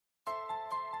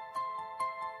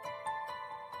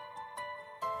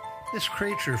This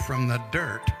creature from the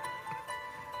dirt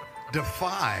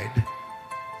defied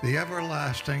the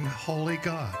everlasting holy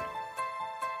God.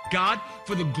 God,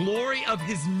 for the glory of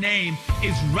his name,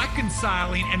 is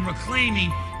reconciling and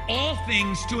reclaiming all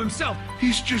things to himself.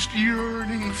 He's just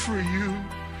yearning for you.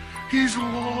 He's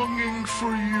longing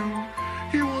for you.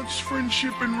 He wants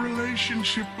friendship and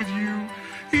relationship with you.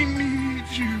 He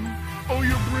needs you. Oh,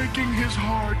 you're breaking his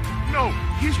heart. No,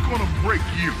 he's gonna break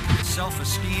you.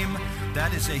 Self-esteem,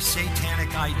 that is a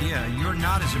satanic idea. You're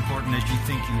not as important as you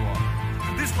think you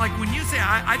are. This, like when you say,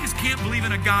 I just can't believe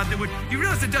in a God that would, you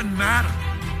realize it doesn't matter.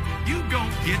 You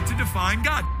don't get to define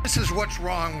God. This is what's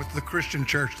wrong with the Christian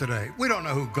church today. We don't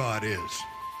know who God is.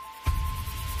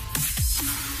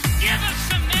 Give us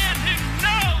some men who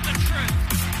know the truth.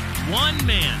 One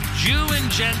man, Jew and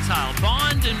Gentile,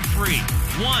 bond and free.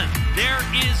 One, there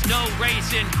is no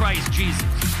race in Christ Jesus.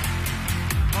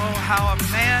 Oh, how a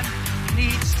man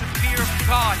needs to fear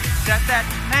God, that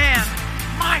man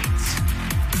might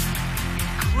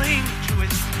cling to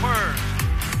his word.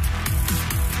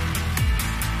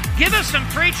 Give us some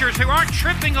preachers who aren't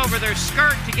tripping over their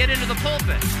skirt to get into the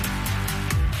pulpit.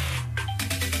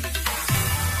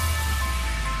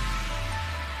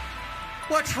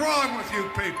 What's wrong with you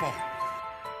people?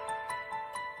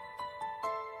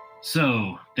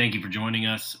 So, thank you for joining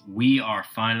us. We are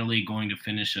finally going to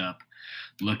finish up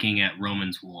looking at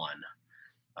Romans 1.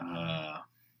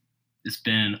 It's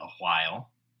been a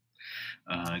while.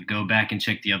 Go back and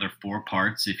check the other 4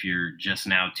 parts if you're just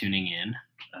now tuning in.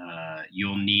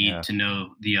 You'll need to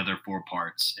know the other 4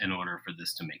 parts in order for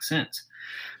this to make sense.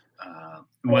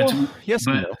 Yes,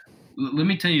 but let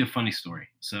me tell you a funny story.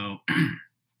 So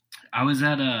I was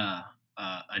at a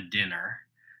dinner,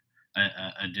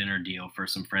 a dinner deal for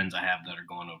some friends I have that are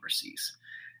going overseas.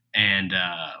 And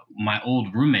my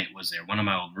old roommate was there, one of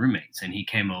my old roommates, and he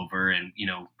came over and, you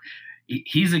know,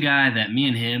 he's a guy that me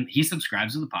and him, he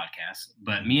subscribes to the podcast,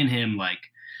 but me and him, like,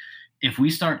 if we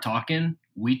start talking,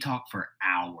 we talk for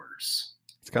hours.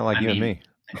 It's kind of like and me.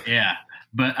 Yeah.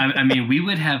 But I mean, we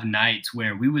would have nights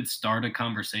where we would start a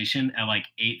conversation at like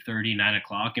 8:30, 9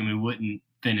 o'clock, and we wouldn't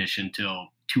finish until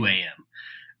 2 a.m.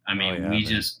 I mean, we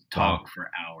just talk for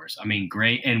hours. I mean,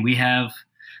 great. And we have,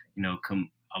 you know,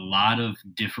 a lot of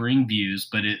differing views,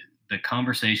 but the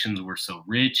conversations were so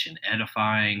rich and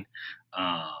edifying.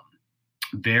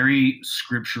 Very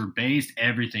scripture based.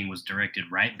 Everything was directed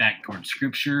right back towards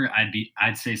scripture.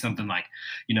 I'd say something like,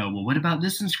 you know, well, what about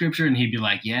this in scripture? And he'd be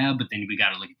like, yeah, but then we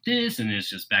got to look at this. And it's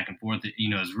just back and forth. You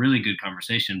know, it's really good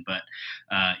conversation. But,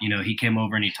 you know, he came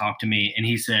over and he talked to me and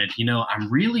he said, you know,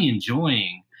 I'm really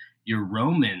enjoying your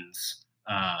Romans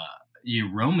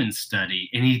study.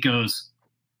 And he goes,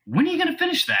 when are you going to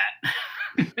finish that?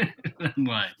 I'm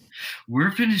like,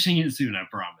 we're finishing it soon, I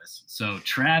promise. So,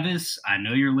 Travis, I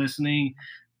know you're listening.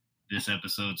 This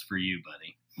episode's for you,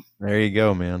 buddy. There you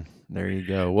go, man. There you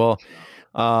go. Well,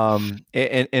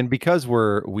 and because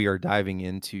we are diving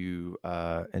into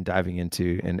and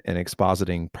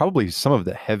expositing probably some of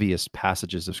the heaviest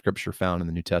passages of Scripture found in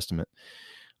the New Testament.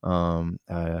 AG,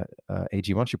 why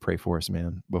don't you pray for us,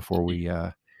 man, before we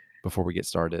get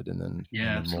started, and then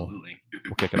absolutely,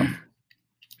 we'll kick it off.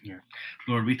 Yeah.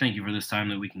 Lord, we thank you for this time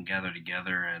that we can gather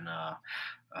together and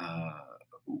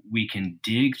we can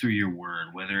dig through your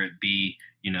word, whether it be,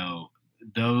 you know,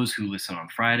 those who listen on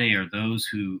Friday or those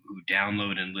who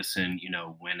download and listen, you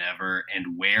know, whenever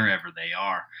and wherever they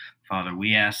are. Father,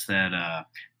 we ask that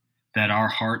our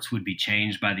hearts would be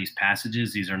changed by these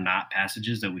passages. These are not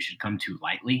passages that we should come to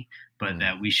lightly, but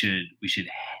that we should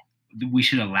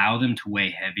allow them to weigh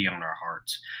heavy on our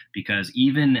hearts, because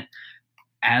even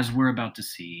as we're about to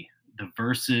see, the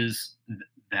verses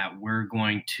that we're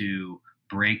going to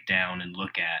break down and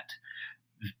look at,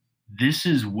 this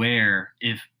is where,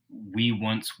 if we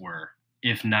once were,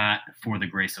 if not for the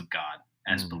grace of God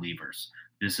as believers,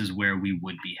 this is where we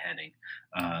would be heading.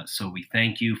 So we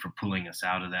thank you for pulling us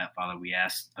out of that, Father. We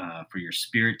ask for your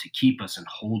Spirit to keep us and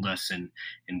hold us and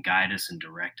guide us and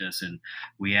direct us. And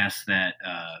we ask that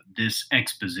this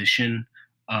exposition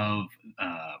of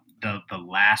the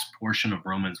last portion of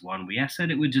Romans 1, we ask that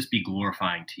it would just be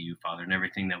glorifying to you, Father, in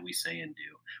everything that we say and do.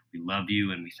 We love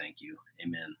you and we thank you.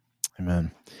 Amen.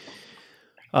 Amen.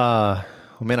 Well,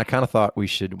 man, I kind of thought we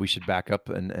should back up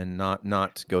and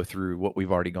not go through what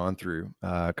we've already gone through,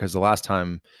 because the last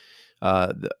time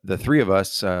the three of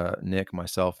us, Nick,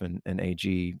 myself, and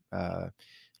AG,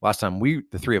 last time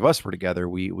the three of us were together,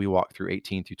 we walked through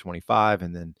 18 through 25,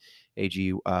 and then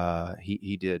AG,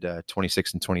 he did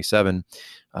 26 and 27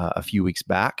 a few weeks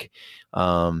back.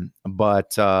 Man,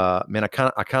 I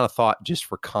kind of thought, just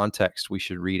for context, we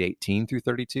should read 18 through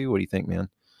 32. What do you think, man?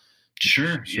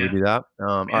 Sure. Should we do that?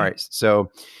 All right.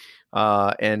 So,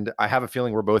 and I have a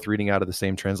feeling we're both reading out of the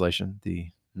same translation,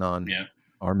 the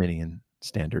non-Arminian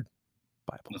Standard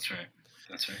Bible. That's right.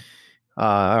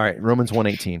 All right. Romans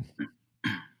 1:18.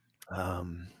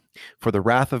 For the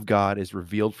wrath of God is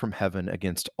revealed from heaven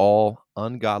against all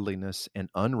ungodliness and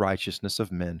unrighteousness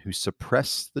of men who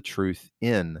suppress the truth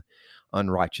in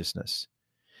unrighteousness.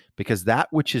 Because that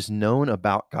which is known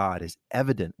about God is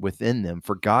evident within them,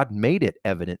 for God made it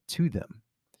evident to them.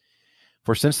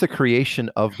 For since the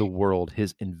creation of the world,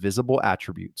 his invisible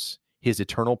attributes, his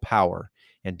eternal power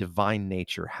and divine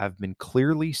nature have been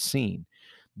clearly seen,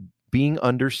 being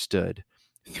understood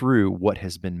through what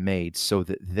has been made, so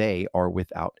that they are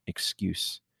without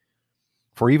excuse.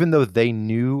 For even though they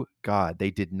knew God, they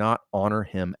did not honor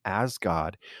him as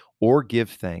God or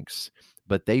give thanks,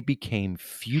 but they became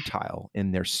futile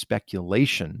in their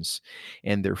speculations,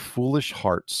 and their foolish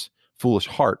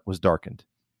heart was darkened.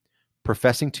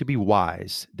 Professing to be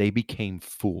wise, they became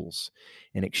fools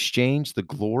and exchanged the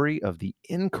glory of the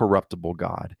incorruptible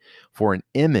God for an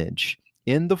image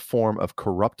in the form of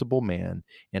corruptible man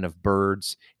and of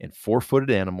birds and four-footed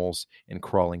animals and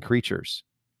crawling creatures.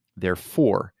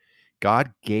 Therefore,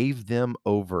 God gave them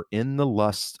over in the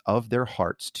lusts of their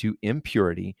hearts to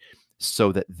impurity,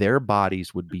 so that their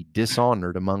bodies would be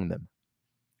dishonored among them.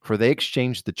 For they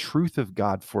exchanged the truth of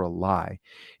God for a lie,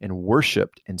 and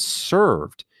worshipped and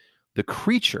served the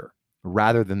creature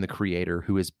rather than the Creator,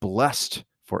 who is blessed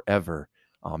forever.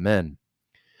 Amen.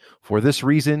 For this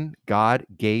reason, God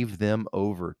gave them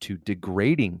over to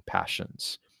degrading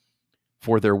passions.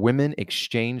 For their women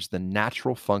exchanged the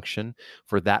natural function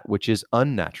for that which is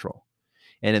unnatural.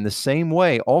 And in the same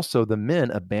way, also the men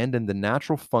abandoned the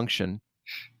natural function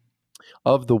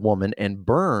of the woman and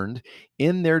burned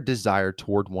in their desire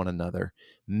toward one another,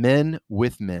 men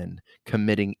with men,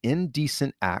 committing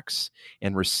indecent acts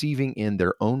and receiving in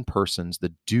their own persons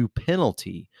the due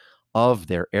penalty of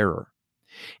their error.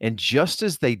 And just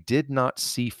as they did not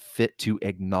see fit to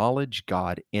acknowledge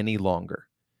God any longer,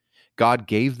 God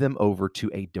gave them over to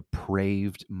a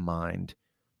depraved mind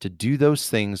to do those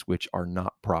things which are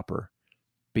not proper,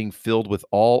 being filled with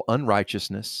all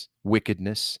unrighteousness,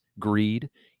 wickedness, greed,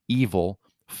 evil,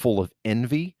 full of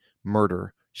envy,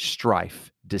 murder,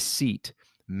 strife, deceit,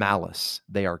 malice.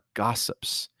 They are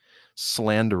gossips,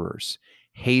 slanderers,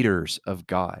 haters of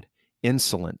God,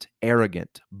 insolent,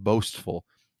 arrogant, boastful,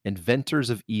 inventors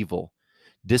of evil,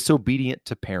 disobedient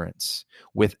to parents,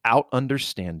 without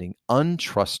understanding,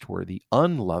 untrustworthy,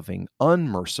 unloving,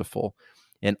 unmerciful.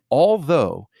 And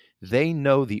although they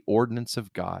know the ordinance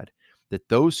of God, that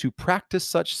those who practice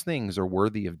such things are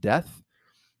worthy of death,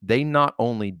 they not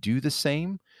only do the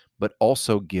same, but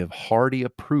also give hearty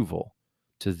approval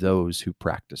to those who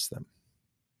practice them.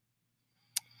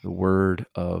 The word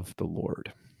of the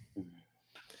Lord.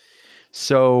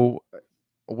 So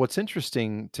what's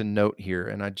interesting to note here,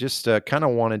 and I just kind of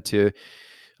wanted to,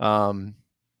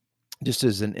 just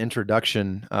as an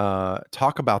introduction,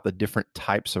 talk about the different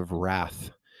types of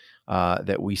wrath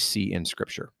that we see in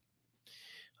Scripture.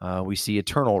 We see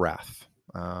eternal wrath.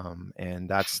 And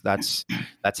that's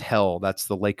hell. That's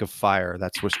the lake of fire.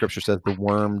 That's where Scripture says the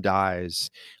worm dies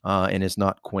and is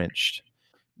not quenched.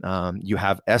 You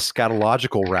have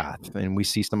eschatological wrath, and we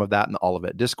see some of that in the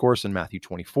Olivet Discourse in Matthew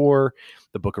 24,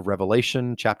 the book of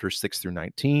Revelation, chapters 6 through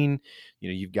 19.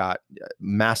 You've got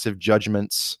massive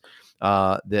judgments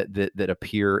that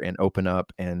appear and open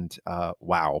up. And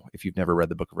wow, if you've never read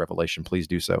the book of Revelation, please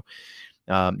do so.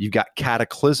 You've got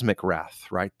cataclysmic wrath,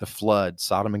 right? The flood,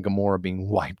 Sodom and Gomorrah being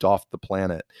wiped off the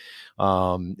planet.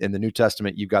 In the New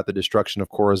Testament, you've got the destruction of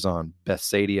Chorazin,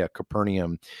 Bethsaida,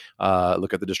 Capernaum.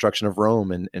 Look at the destruction of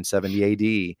Rome in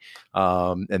 70 AD.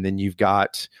 And then you've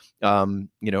got,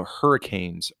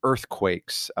 hurricanes,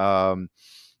 earthquakes. One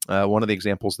of the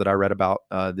examples that I read about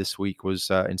this week was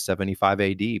in 75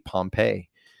 AD, Pompeii.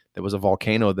 There was a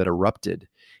volcano that erupted,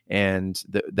 and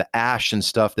the ash and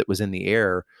stuff that was in the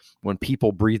air, when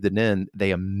people breathed it in,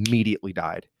 they immediately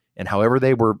died. And however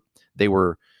they were,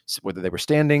 whether they were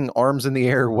standing, arms in the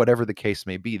air, whatever the case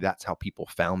may be, that's how people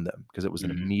found them, because it was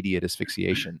an immediate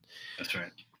asphyxiation. That's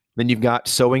right. Then you've got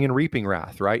sowing and reaping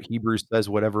wrath, right? Hebrews says,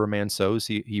 whatever a man sows,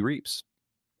 he reaps.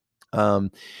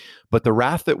 But the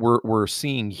wrath that we're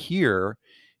seeing here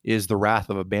is the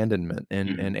wrath of abandonment,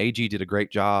 and AG did a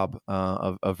great job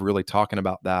of really talking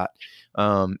about that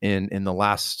in the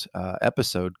last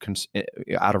episode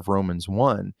out of Romans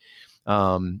 1.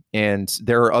 And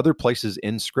there are other places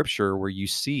in Scripture where you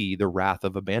see the wrath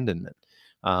of abandonment.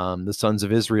 The sons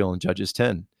of Israel in Judges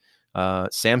 10,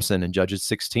 Samson in Judges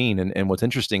 16, and what's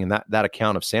interesting in that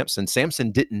account of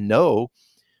Samson didn't know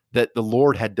that the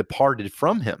Lord had departed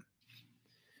from him.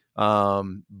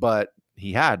 But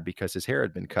he had, because his hair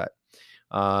had been cut.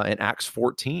 In Acts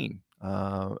 14,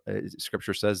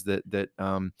 Scripture says that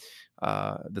the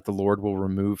Lord will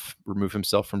remove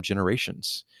himself from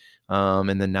generations.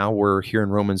 And then now we're here in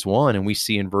Romans 1, and we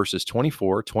see in verses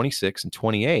 24, 26, and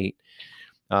 28,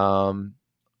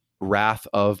 wrath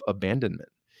of abandonment.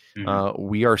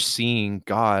 We are seeing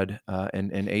God,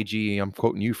 and AG, I'm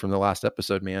quoting you from the last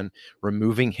episode, man,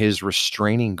 removing his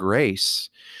restraining grace,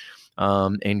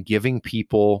 and giving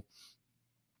people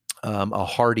a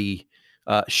hearty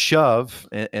shove.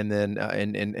 And then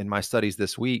in my studies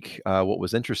this week, what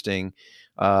was interesting,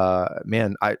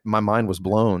 man, my mind was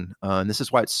blown. And this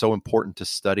is why it's so important to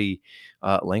study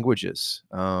languages.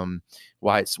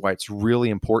 Why it's really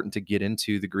important to get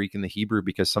into the Greek and the Hebrew,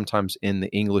 because sometimes in the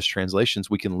English translations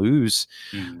we can lose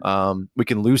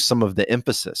some of the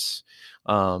emphasis.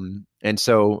 And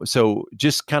so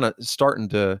just kind of starting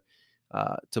to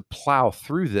plow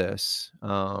through this,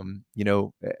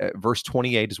 verse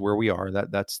 28 is where we are.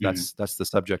 That's the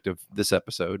subject of this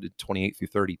episode, 28 through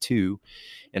 32,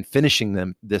 and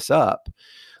finishing this up.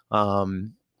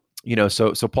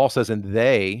 So Paul says, and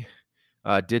they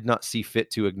did not see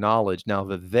fit to acknowledge. Now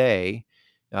the they,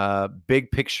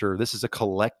 big picture, this is a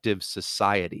collective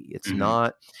society. It's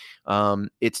not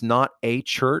a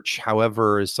church.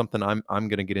 However, is something I'm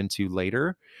going to get into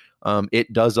later.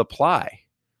 It does apply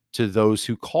to those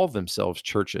who call themselves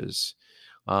churches.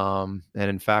 And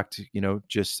in fact, I'll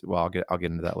get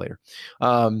into that later.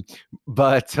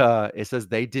 But it says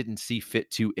they didn't see fit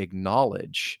to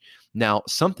acknowledge. Now,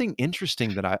 something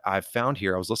interesting that I found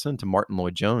here, I was listening to Martin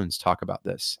Lloyd-Jones talk about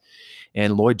this,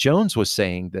 and Lloyd-Jones was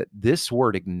saying that this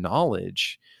word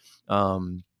acknowledge,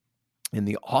 in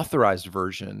the Authorized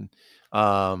Version,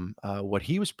 what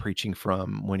he was preaching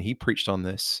from when he preached on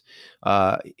this,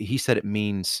 he said it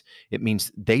means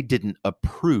they didn't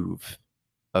approve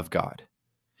of God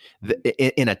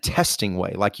in a testing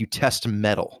way, like you test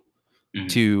metal.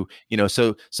 To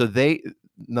so they,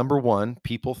 number one,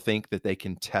 people think that they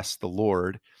can test the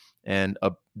Lord, and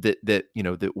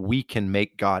that we can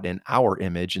make God in our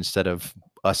image instead of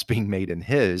us being made in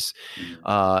his,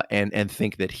 and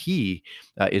think that he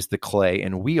is the clay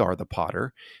and we are the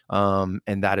potter. And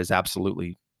that is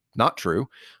absolutely not true.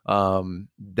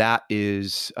 That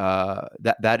is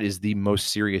the most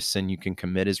serious sin you can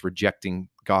commit, is rejecting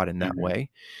God in that way.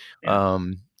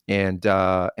 And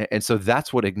so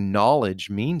that's what acknowledge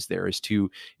means there, is to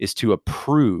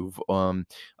approve,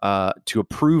 to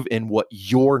approve in what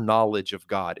your knowledge of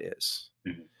God is.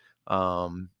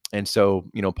 And so,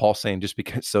 Paul's saying, just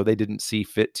because, so they didn't see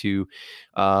fit to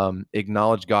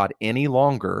acknowledge God any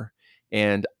longer.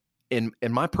 And in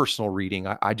my personal reading,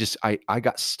 I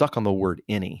got stuck on the word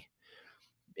any.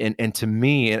 And to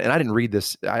me, and I didn't read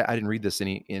this, I didn't read this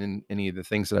in any of the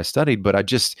things that I studied, but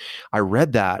I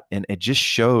read that, and it just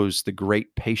shows the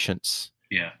great patience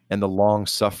and the long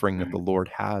suffering that the Lord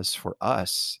has for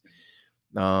us.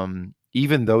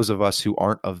 Even those of us who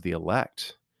aren't of the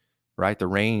elect. Right, the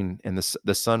rain and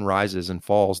the sun rises and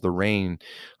falls. The rain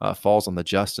falls on the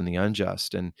just and the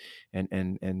unjust, and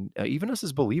even us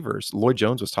as believers.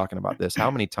 Lloyd-Jones was talking about this. How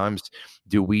many times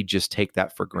do we just take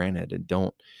that for granted and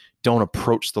don't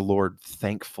approach the Lord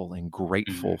thankful and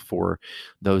grateful for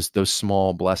those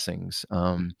small blessings?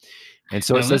 And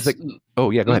so it says that.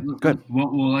 Oh yeah, go ahead. Go ahead.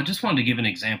 Well, I just wanted to give an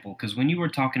example, because when you were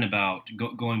talking about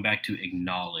going back to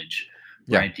acknowledge.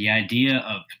 Right. The idea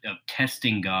of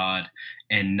testing God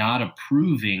and not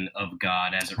approving of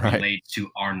God as it relates to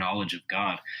our knowledge of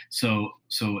God. So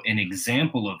an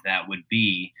example of that would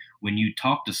be when you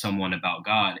talk to someone about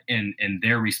God and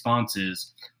their response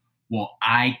is, well,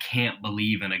 I can't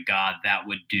believe in a God that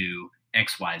would do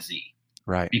X, Y, Z.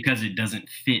 Right. Because it doesn't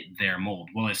fit their mold.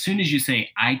 Well, as soon as you say,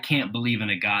 I can't believe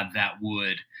in a God that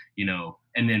would,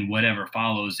 and then whatever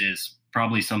follows is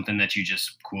probably something that you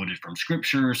just quoted from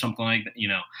scripture or something like that.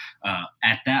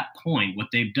 At that point, what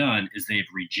they've done is they've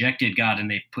rejected God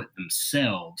and they've put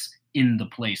themselves in the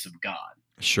place of God.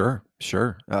 Sure.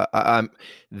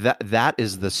 That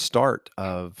is the start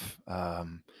of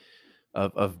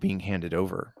being handed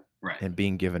over, and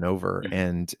being given over.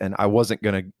 And I wasn't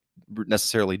going to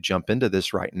necessarily jump into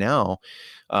this right now,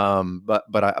 but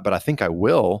I think I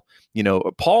will.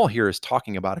 Paul here is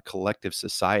talking about a collective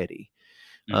society.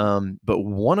 But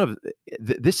one of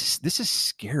this is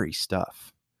scary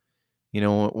stuff,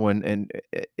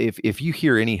 if you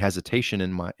hear any hesitation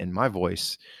in my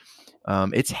voice,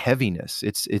 it's heaviness.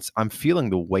 I'm feeling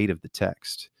the weight of the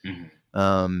text,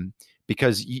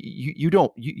 because you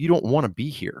don't want to be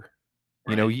here.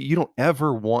 You don't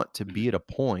ever want to be at a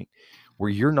point where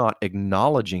you're not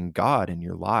acknowledging God in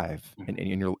your life and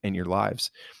in your lives.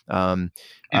 And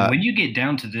when you get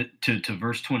down to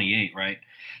verse 28, right?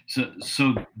 So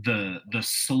the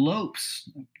slope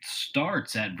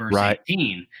starts at verse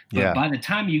 18, but by the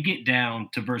time you get down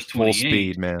to verse 28, full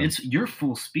speed, man. It's your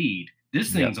full speed.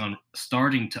 This thing's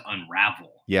starting to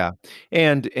unravel. Yeah.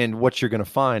 And what you're going to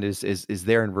find is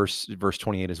there in verse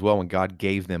 28 as well. When God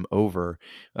gave them over,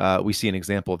 we see an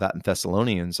example of that in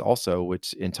Thessalonians also,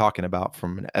 which in talking about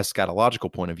from an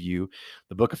eschatological point of view,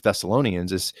 the book of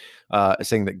Thessalonians is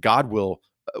saying that God will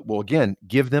again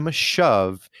give them a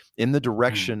shove in the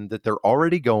direction that they're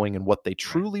already going and what they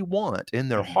truly want in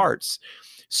their hearts,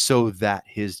 so that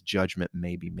his judgment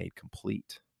may be made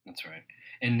complete. That's right.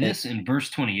 And this in verse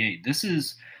 28, this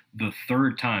is the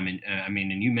third time, and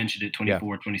and you mentioned it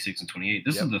 24, 26, and 28.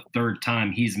 This is the third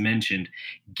time he's mentioned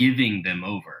giving them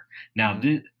over. Now,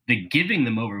 the giving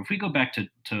them over, if we go back to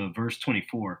verse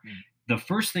 24, the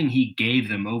first thing he gave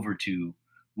them over to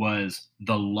was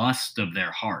the lust of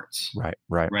their hearts.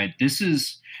 Right. This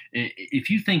is, if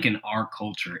you think in our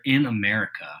culture, in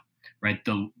America, right,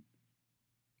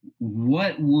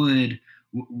 what would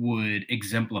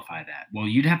exemplify that? Well,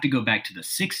 you'd have to go back to the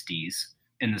 60s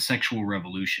and the sexual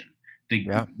revolution.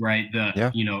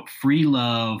 Free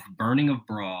love, burning of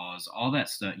bras, all that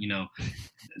stuff,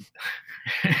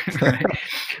 right?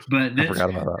 But I forgot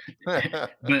about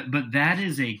that. but that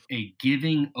is a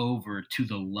giving over to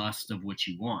the lust of what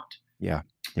you want. Yeah.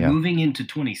 Moving into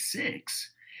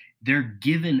 26, they're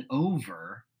given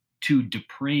over to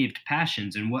depraved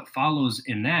passions, and what follows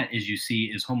in that, as you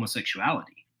see, is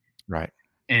homosexuality. Right.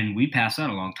 And we passed that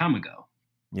a long time ago.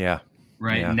 Yeah.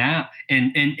 Right now,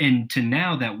 and to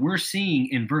now that we're seeing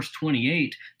in verse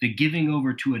 28, the giving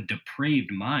over to a depraved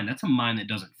mind. That's a mind that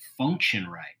doesn't function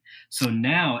right. So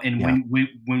now, and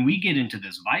when we get into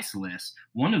this vice list,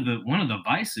 one of the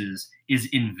vices is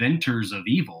inventors of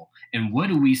evil. And what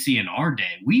do we see in our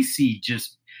day? We see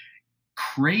just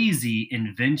crazy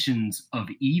inventions of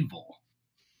evil.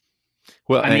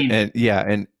 Well, and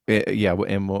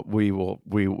we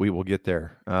will get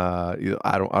there. I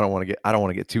don't want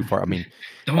to get too far. I mean,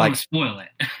 don't want to spoil it.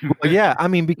 Well, yeah, I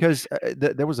mean, because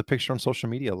there was a picture on social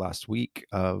media last week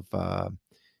of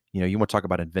you want to talk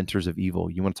about inventors of evil,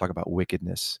 you want to talk about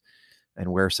wickedness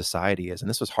and where society is, and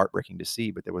this was heartbreaking to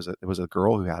see. But there was a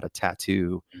girl who had a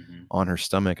tattoo on her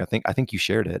stomach. I think you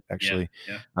shared it actually.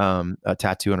 A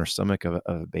tattoo on her stomach of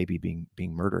a baby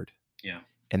being murdered. Yeah,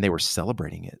 and they were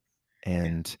celebrating it.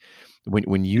 And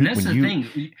when you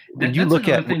look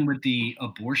at thing with the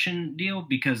abortion deal,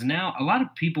 because now a lot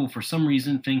of people for some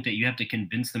reason think that you have to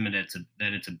convince them that it's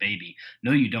a baby.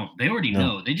 No, you don't. They already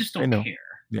know. They just don't care.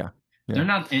 Yeah. They're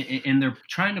not, and they're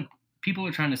people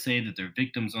are trying to say that they're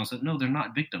victims. And I said, no, they're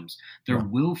not victims. They're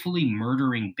willfully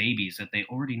murdering babies that they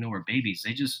already know are babies.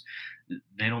 They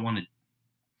don't want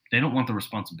the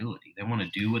responsibility. They want to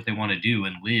do what they want to do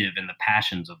and live in the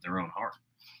passions of their own heart.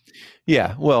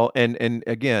 Yeah, well, and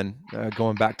again,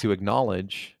 going back to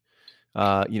acknowledge,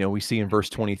 we see in verse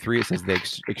 23, it says they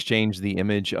exchange the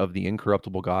image of the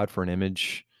incorruptible God for an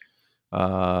image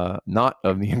not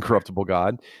of the incorruptible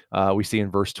God. We see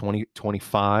in verse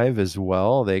 25 as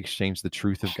well, they exchanged the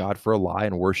truth of God for a lie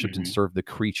and worshiped and served the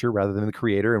creature rather than the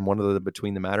creator. In one of the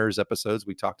Between the Matters episodes,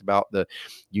 we talked about the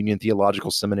Union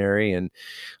Theological Seminary and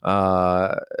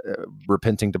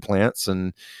repenting to plants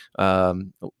and,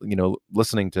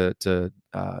 listening to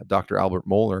Dr. Albert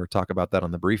Mohler talk about that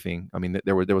on the briefing. I mean,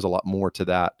 there was a lot more to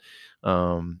that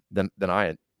than I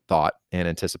had thought and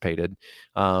anticipated,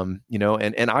 and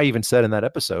I even said in that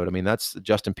episode, I mean, that's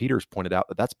Justin Peters pointed out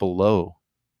that's below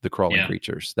the crawling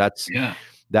creatures. That's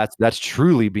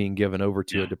truly being given over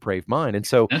to a depraved mind. And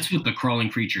so that's what the crawling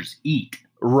creatures eat.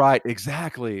 Right.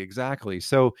 Exactly.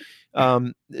 So,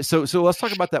 so let's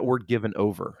talk about that word given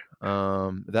over.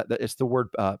 That it's the word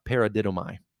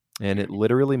paradidomai, and it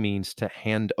literally means to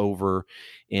hand over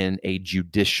in a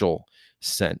judicial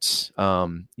sense,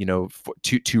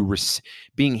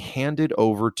 being handed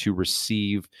over to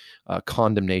receive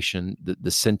condemnation,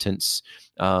 the sentence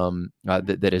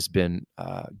that has been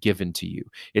given to you.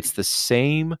 It's the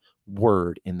same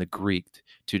word in the Greek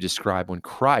to describe when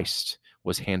Christ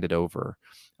was handed over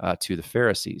to the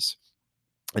Pharisees.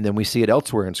 And then we see it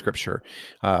elsewhere in Scripture.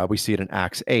 We see it in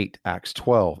Acts 8, Acts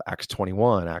 12, Acts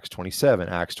 21, Acts 27,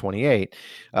 Acts 28.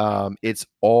 It's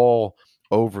all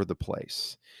over the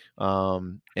place.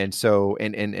 And so,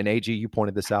 and AG, you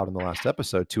pointed this out in the last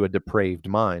episode, to a depraved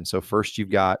mind. So first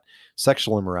you've got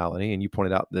sexual immorality, and you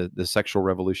pointed out the sexual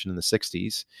revolution in the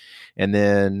 60s. And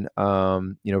then,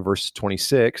 verse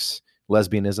 26,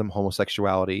 lesbianism,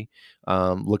 homosexuality.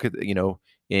 Look at,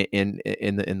 in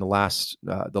the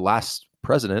last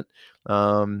president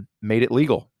made it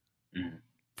legal. Mhm.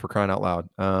 For crying out loud.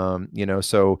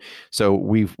 So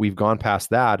we've gone past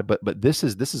that, but this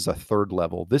is a third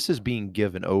level. This is being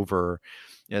given over,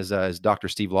 as Dr.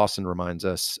 Steve Lawson reminds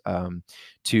us,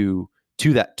 to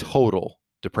that total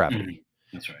depravity.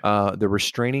 That's right. The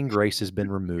restraining grace has been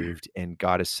removed, and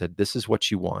God has said, "This is what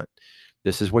you want.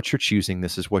 This is what you're choosing.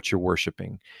 This is what you're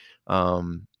worshiping.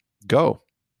 Go."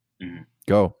 Mhm.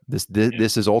 Go.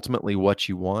 This is ultimately what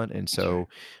you want, and so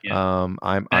I'm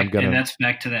gonna. And that's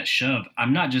back to that shove.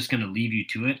 I'm not just going to leave you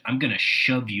to it. I'm going to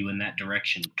shove you in that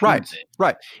direction Right, towards it.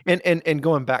 right. And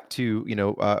going back to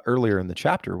earlier in the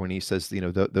chapter when he says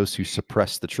those who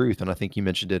suppress the truth, and I think you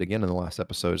mentioned it again in the last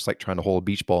episode. It's like trying to hold a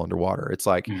beach ball underwater. It's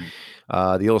like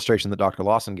the illustration that Dr.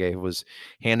 Lawson gave was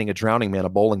handing a drowning man a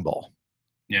bowling ball.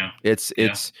 Yeah, it's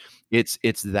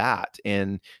that,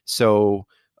 and so.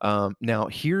 Now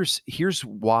here's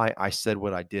why I said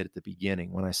what I did at the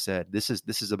beginning when I said this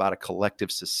is about a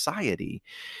collective society,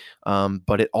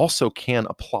 but it also can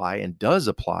apply and does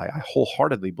apply, I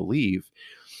wholeheartedly believe,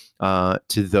 to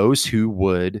those who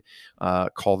would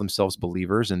call themselves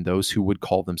believers and those who would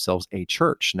call themselves a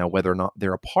church. Now, whether or not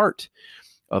they're a part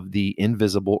of the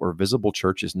invisible or visible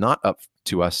church is not up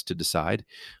to us to decide.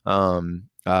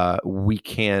 We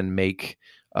can make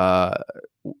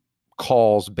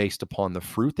calls based upon the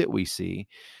fruit that we see,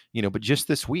 but just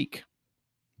this week,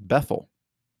 Bethel,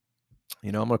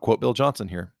 I'm going to quote Bill Johnson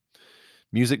here.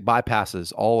 Music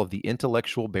bypasses all of the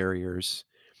intellectual barriers.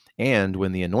 And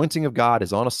when the anointing of God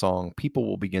is on a song, people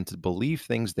will begin to believe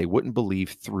things they wouldn't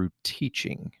believe through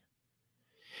teaching.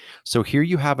 So here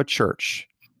you have a church,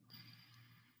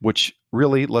 which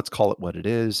really, let's call it what it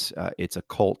is. It's a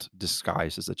cult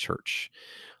disguised as a church.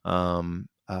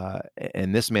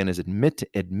 And this man is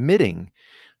admitting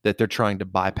that they're trying to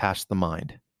bypass the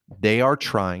mind. They are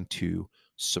trying to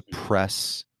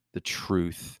suppress the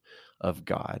truth of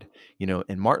God.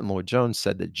 And Martin Lloyd-Jones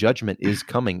said that judgment is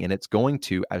coming, and it's going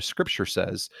to, as Scripture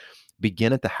says,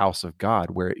 begin at the house of God,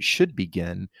 where it should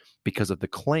begin because of the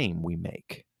claim we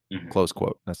make. Close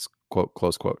quote. That's quote,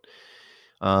 close quote.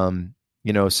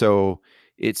 So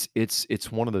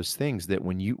it's one of those things that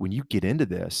when you get into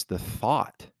this, the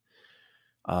thought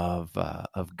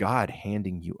of God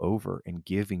handing you over and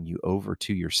giving you over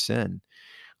to your sin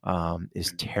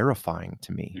is terrifying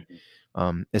to me,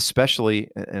 especially,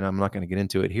 and I'm not going to get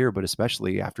into it here, but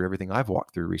especially after everything I've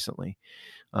walked through recently.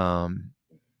 That's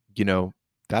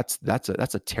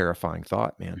a terrifying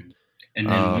thought, man.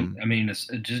 And then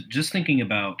just thinking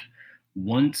about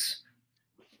once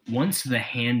the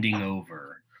handing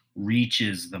over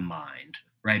reaches the mind,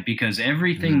 right? Because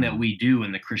everything that we do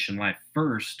in the Christian life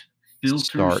first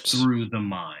filters through the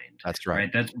mind. That's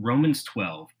right. That's Romans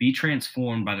 12. Be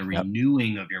transformed by the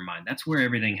renewing of your mind. That's where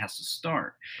everything has to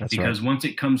start. Because once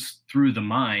it comes through the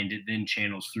mind, it then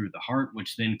channels through the heart,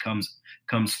 which then comes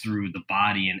through the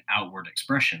body and outward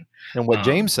expression. And what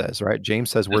James says, right? James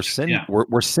says where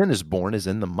sin is born is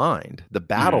in the mind. The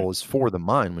battle is for the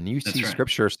mind. When you see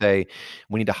Scripture say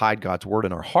we need to hide God's word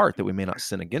in our heart that we may not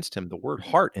sin against him, the word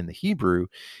heart in the Hebrew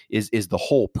is the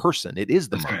whole person. It is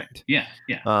the mind. Right.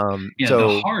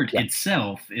 The heart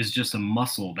itself is just a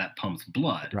muscle that pumps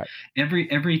blood. Right.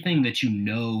 Everything that you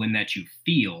know and that you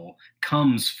feel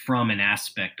comes from an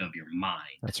aspect of your mind.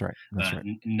 That's right.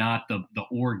 Not the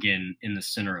organ in the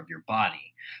center of your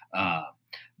body.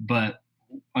 But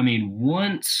I mean,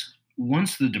 once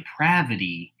the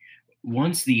depravity,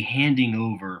 once the handing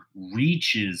over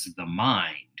reaches the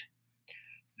mind,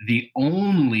 the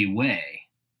only way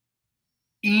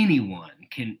anyone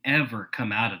can ever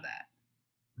come out of that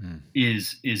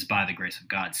is by the grace of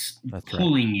God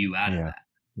pulling you out of that.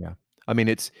 Yeah. I mean,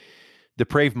 it's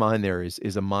depraved mind there is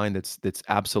a mind that's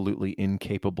absolutely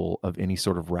incapable of any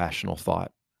sort of rational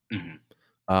thought.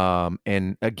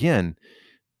 And again,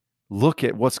 look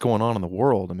at what's going on in the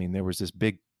world. I mean, there was this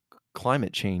big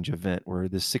climate change event where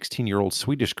this 16-year-old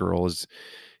Swedish girl is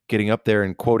getting up there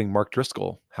and quoting Mark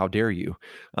Driscoll. How dare you?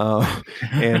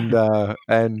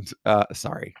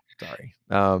 Sorry.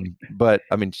 But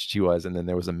I mean, she was, and then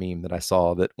there was a meme that I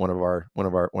saw that one of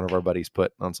our buddies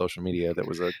put on social media that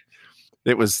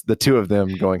it was the two of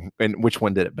them going, and which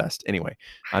one did it best? Anyway,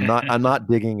 I'm not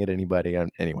digging at anybody.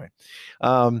 Anyway.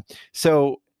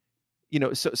 So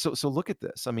look at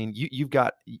this. I mean, you've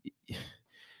got,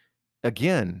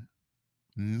 again,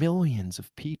 millions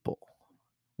of people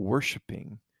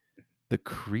worshiping the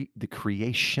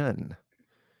creation,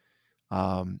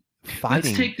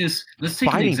 fighting. Let's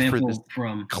take an example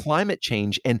from climate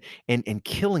change and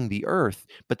killing the earth.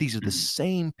 But these are the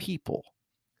same people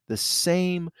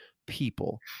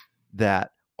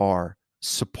that are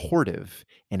supportive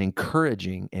and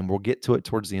encouraging, and we'll get to it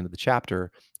towards the end of the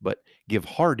chapter, but give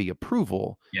hearty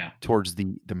approval towards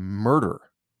the murder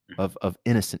of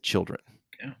innocent children.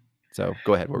 Yeah. So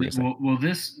go ahead. What were you saying? Well,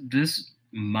 this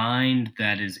mind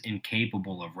that is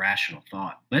incapable of rational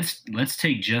thought. Let's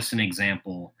take just an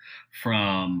example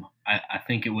from I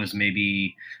think it was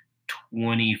maybe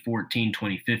 2014,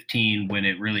 2015 when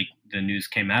the news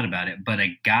came out about it. But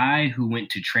a guy who went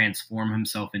to transform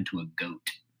himself into a goat.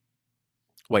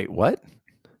 Wait, what?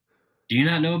 Do you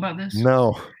not know about this?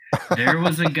 No. There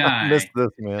was a guy I missed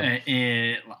this, man.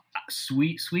 in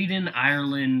Sweden,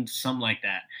 Ireland, something like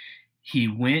that. He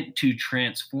went to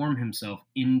transform himself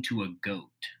into a goat.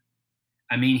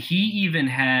 I mean, he even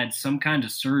had some kind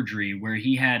of surgery where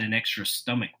he had an extra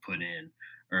stomach put in,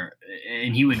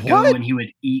 and he would go and he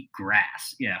would eat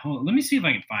grass. Yeah, hold on, let me see if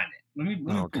I can find it. Let me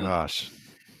gosh.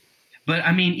 But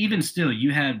I mean, even still, you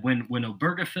had when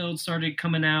Obergefell started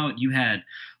coming out, you had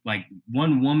like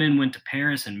one woman went to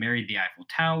Paris and married the Eiffel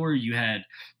Tower. You had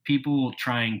people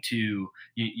trying to,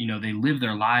 they live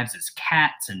their lives as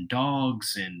cats and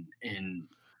dogs and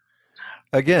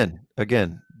again,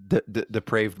 the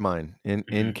depraved mind,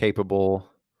 incapable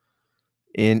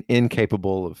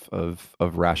of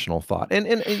rational thought.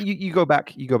 And you go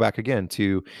back again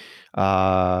to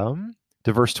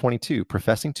verse 22,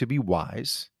 professing to be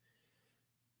wise,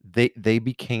 they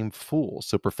became fools.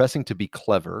 So professing to be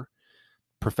clever,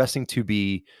 professing to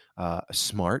be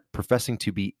smart, professing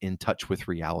to be in touch with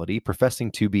reality,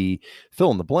 professing to be fill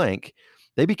in the blank,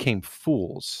 they became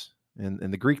fools.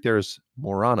 And the Greek there is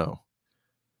morano,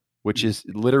 which is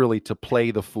literally to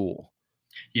play the fool.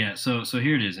 Yeah, so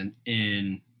here it is.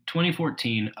 In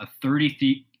 2014, a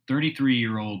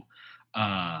 33-year-old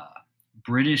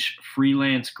British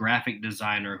freelance graphic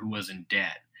designer who was in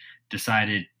debt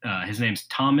decided, his name's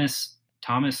Thomas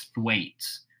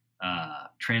Thwaites,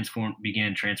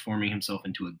 began transforming himself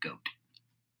into a goat,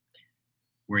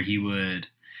 where he would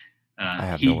I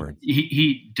have no words.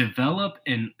 He developed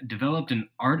an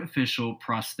artificial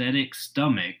prosthetic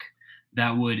stomach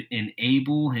that would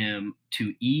enable him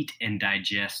to eat and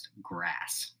digest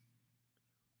grass.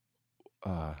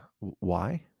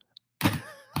 Why?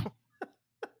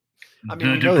 I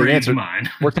mean, the answer. Mind.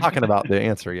 We're talking about the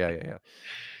answer. Yeah.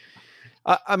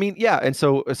 I mean, yeah. And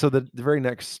so the very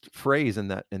next phrase in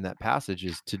that passage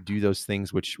is to do those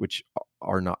things which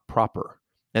are not proper.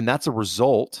 And that's a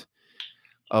result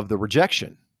of the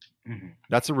rejection. Mm-hmm.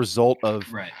 That's a result of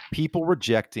people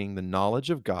rejecting the knowledge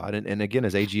of God. And again,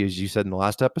 as you said in the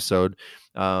last episode,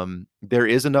 there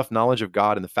is enough knowledge of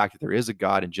God, and the fact that there is a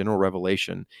God in general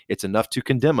revelation, it's enough to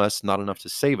condemn us, not enough to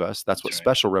save us. That's what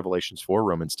special revelation's for,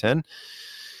 Romans 10.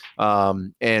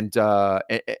 So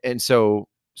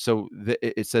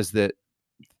it says that,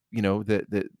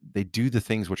 that they do the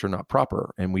things which are not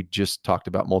proper. And we just talked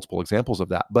about multiple examples of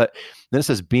that. But then it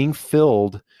says being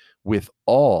filled with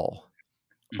all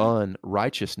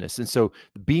unrighteousness. And so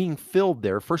being filled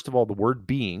there, first of all, the word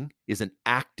being is an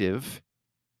active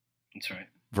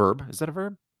verb. Is that a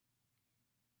verb?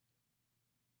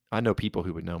 I know people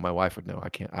who would know. My wife would know.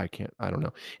 I don't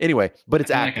know. Anyway, but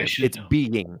it's active. It's know.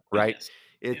 Being, right?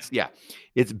 Yes.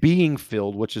 It's being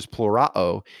filled, which is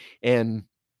plurao. And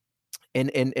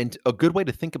a good way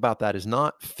to think about that is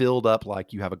not filled up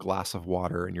like you have a glass of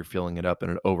water and you're filling it up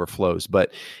and it overflows.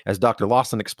 But as Dr.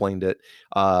 Lawson explained it,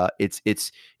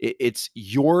 it's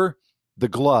the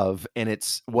glove, and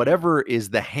it's whatever is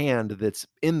the hand that's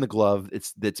in the glove.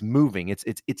 That's moving. It's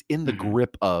in the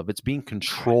grip of. It's being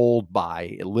controlled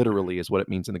by. Literally is what it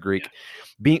means in the Greek.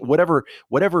 Being whatever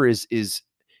is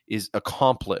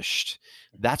accomplished.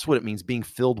 That's what it means. Being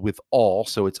filled with all.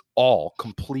 So it's all,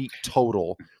 complete,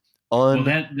 total. Well,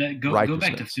 go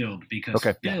back to filled, because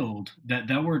filled,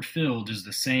 that word filled is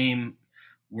the same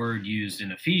word used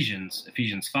in Ephesians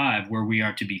 5, where we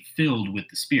are to be filled with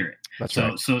the Spirit. That's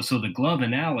right. So the glove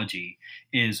analogy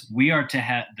is we are to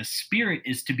have the Spirit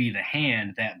is to be the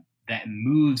hand that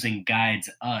moves and guides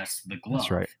us, the glove.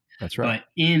 That's right. But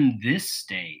in this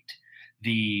state,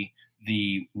 the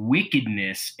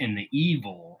wickedness and the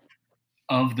evil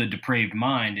of the depraved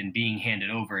mind and being handed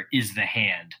over is the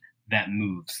hand that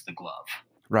moves the glove.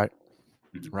 Right.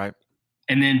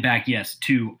 And then back,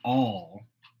 to all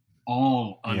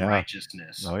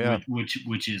unrighteousness,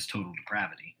 which is total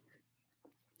depravity.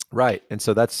 Right. And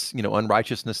so that's,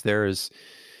 unrighteousness there is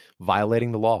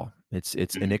violating the law.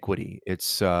 It's iniquity.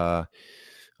 It's, it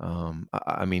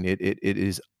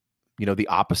is, the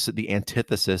opposite, the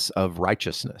antithesis of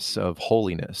righteousness, of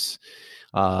holiness.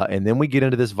 And then we get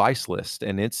into this vice list,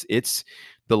 and it's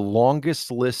the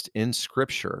longest list in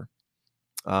Scripture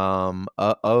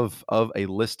of a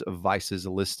list of vices,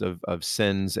 a list of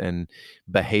sins and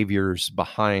behaviors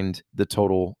behind the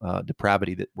total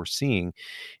depravity that we're seeing.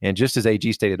 And just as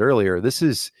AG stated earlier,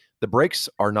 the brakes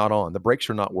are not on. The brakes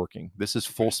are not working. This is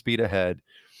full speed ahead,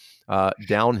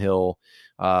 downhill,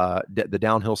 the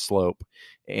downhill slope,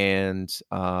 and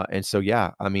so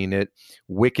yeah, I mean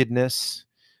wickedness.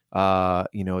 That's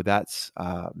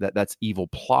evil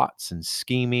plots and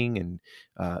scheming, and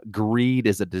greed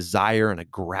is a desire and a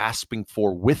grasping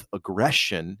for, with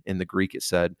aggression in the Greek it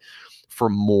said, for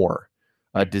more,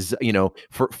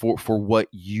 for what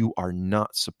you are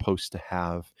not supposed to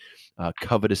have,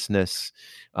 covetousness,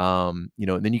 and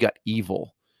then you got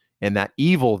evil, and that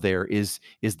evil there is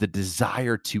the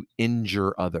desire to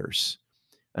injure others.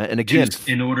 And again,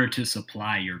 in order to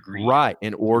supply your greed, right?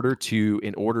 In order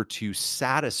to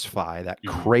satisfy that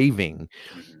craving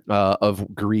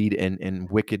of greed and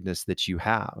wickedness that you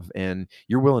have, and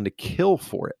you're willing to kill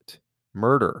for it.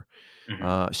 Murder,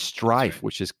 strife,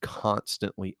 which is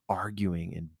constantly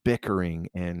arguing and bickering,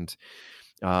 and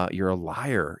you're a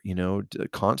liar.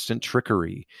 Constant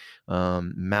trickery,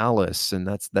 malice, and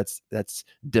that's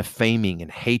defaming and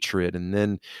hatred. And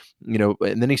then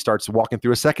and then he starts walking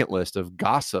through a second list of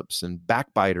gossips and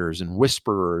backbiters and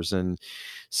whisperers and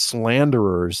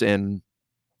slanderers, and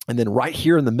then right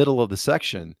here in the middle of the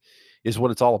section is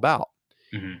what it's all about.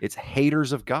 It's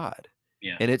haters of God,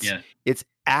 and it's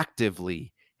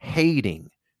actively hating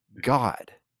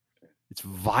God. It's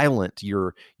violent.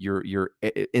 Your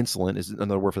insolent is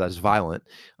another word for that, is violent.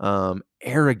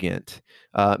 Arrogant,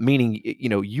 meaning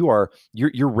you're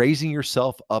raising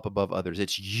yourself up above others.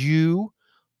 It's you,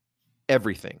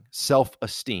 everything,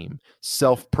 self-esteem,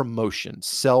 self-promotion,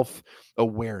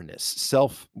 self-awareness,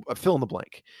 fill in the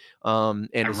blank. And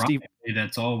Steve,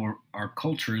 that's all our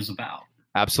culture is about.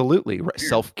 Absolutely,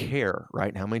 self-care,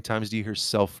 right? How many times do you hear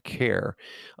self-care?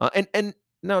 And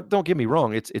now, don't get me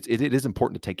wrong. It is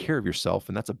important to take care of yourself,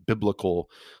 and that's a biblical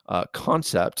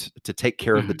concept, to take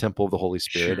care of the temple of the Holy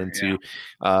Spirit, and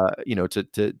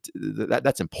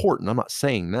that's important. I'm not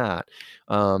saying that,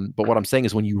 but what I'm saying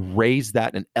is when you raise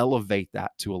that and elevate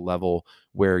that to a level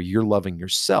where you're loving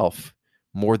yourself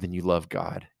more than you love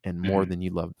God and more than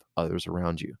you love others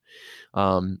around you.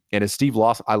 And as Steve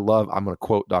Lawson, I'm going to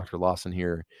quote Dr. Lawson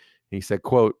here. He said,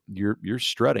 "Quote, you're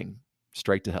strutting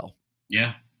straight to hell."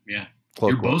 Yeah.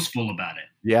 Close you're quote. Boastful about it.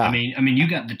 Yeah. I mean, you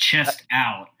got the chest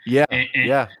out. Yeah.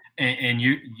 And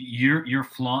you're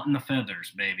flaunting the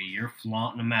feathers, baby. You're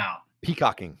flaunting them out.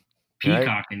 Peacocking.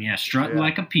 Right? Yeah. Strutting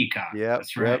like a peacock. Yeah.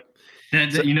 That's right.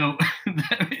 That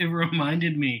it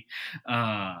reminded me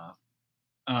of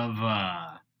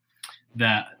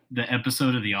the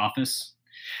episode of The Office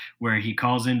where he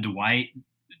calls in Dwight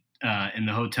in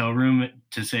the hotel room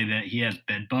to say that he has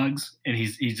bed bugs, and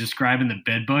he's describing the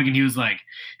bed bug, and he was like,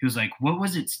 what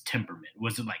was its temperament?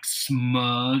 Was it like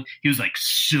smug? He was like,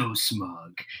 so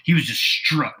smug. He was just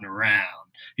strutting around.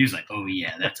 He was like, oh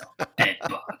yeah, that's a bed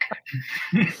bug.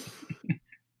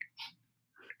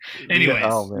 Anyways,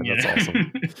 oh man, that's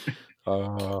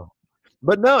awesome.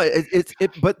 But no,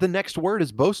 but the next word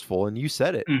is boastful, and you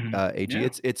said it, AG. Yeah.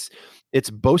 It's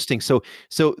boasting. So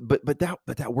but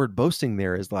that word boasting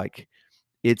there is like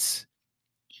it's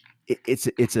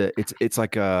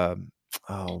like a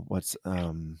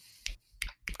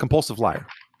compulsive liar,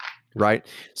 right?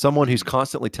 Someone who's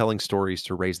constantly telling stories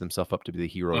to raise themselves up to be the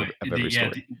hero of every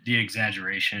story. The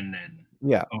exaggeration and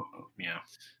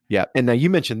yeah. And now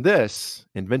you mentioned this,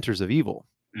 inventors of evil,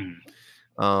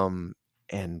 and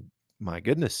my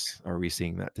goodness, are we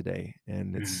seeing that today?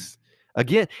 And it's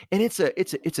again, and it's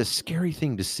a scary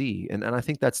thing to see. And I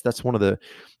think that's one of the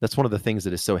things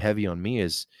that is so heavy on me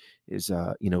is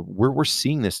we're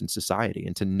seeing this in society,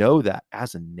 and to know that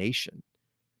as a nation,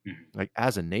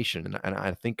 and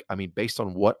I think, I mean, based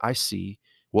on what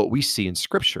we see in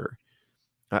Scripture,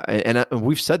 and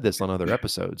we've said this on other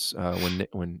episodes when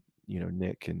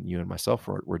Nick and you and myself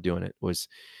were doing it, was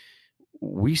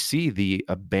we see the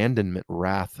abandonment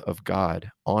wrath of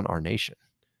God on our nation.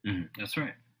 That's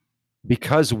right.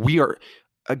 Because we're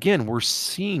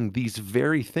seeing these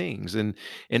very things, and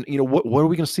what are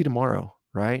we going to see tomorrow,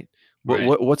 right?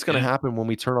 What's going to happen when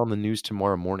we turn on the news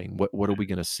tomorrow morning? What are we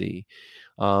going to see?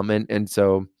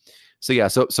 So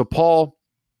Paul,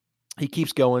 he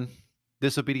keeps going,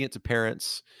 disobedient to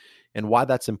parents, and why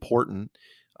that's important.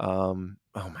 Oh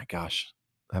my gosh,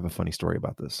 I have a funny story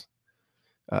about this.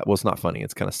 Well, it's not funny.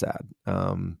 It's kind of sad.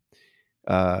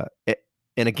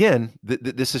 And again,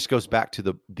 this just goes back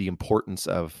to the importance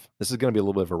of, this is going to be a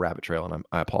little bit of a rabbit trail, and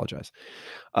I apologize.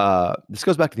 This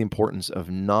goes back to the importance of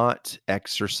not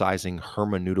exercising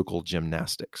hermeneutical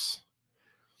gymnastics.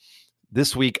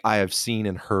 this week I have seen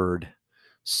and heard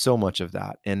so much of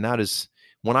that. And that is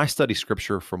when I study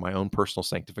scripture for my own personal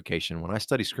sanctification, when I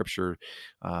study scripture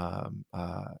and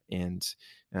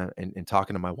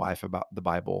talking to my wife about the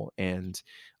Bible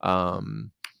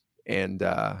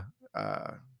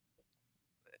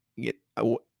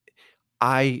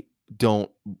I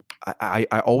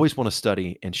always want to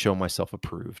study and show myself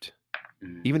approved,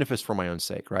 even if it's for my own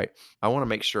sake, right? I want to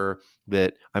make sure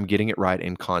that I'm getting it right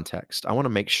in context. I want to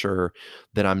make sure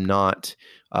that I'm not,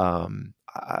 I'm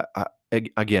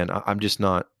just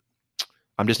not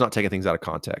taking things out of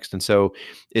context. And so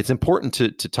it's important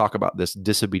to talk about this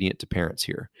disobedient to parents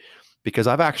here, because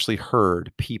I've actually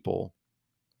heard people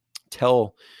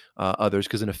tell others,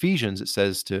 because in Ephesians it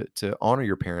says to honor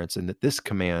your parents, and that this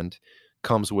command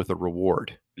comes with a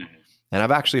reward. Mm-hmm. And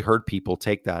I've actually heard people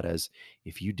take that as,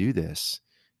 if you do this,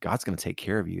 God's going to take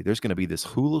care of you. There's going to be this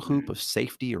hula hoop of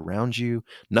safety around you.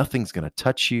 Nothing's going to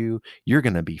touch you. You're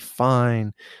going to be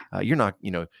fine. You're not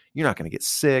going to get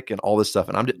sick and all this stuff.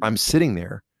 And I'm sitting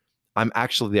there. I'm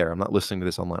actually there. I'm not listening to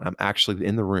this online. I'm actually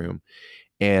in the room,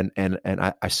 and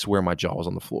I swear my jaw was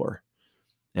on the floor,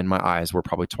 and my eyes were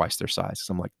probably twice their size.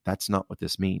 So I'm like, that's not what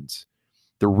this means.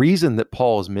 The reason that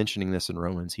Paul is mentioning this in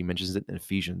Romans, he mentions it in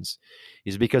Ephesians,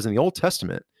 is because in the Old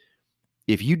Testament,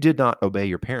 if you did not obey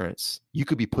your parents, you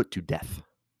could be put to death.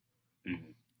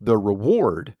 Mm-hmm. The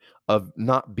reward of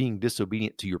not being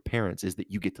disobedient to your parents is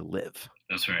that you get to live.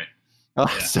 That's right.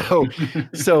 But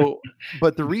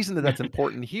the reason that that's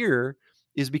important here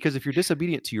is because if you're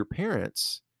disobedient to your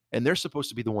parents, and they're supposed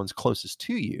to be the ones closest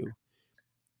to you,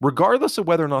 regardless of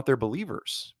whether or not they're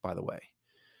believers, by the way,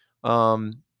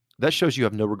 that shows you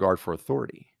have no regard for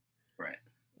authority. Right.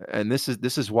 And this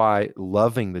is why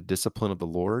loving the discipline of the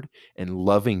Lord and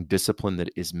loving discipline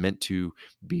that is meant to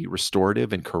be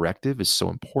restorative and corrective is so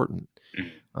important.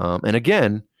 Mm-hmm. And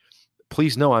again,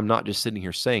 please know I'm not just sitting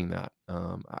here saying that.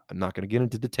 I'm not going to get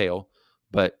into detail,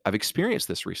 but I've experienced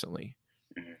this recently.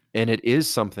 Mm-hmm. And it is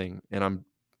something, and I'm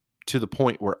to the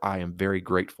point where I am very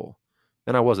grateful.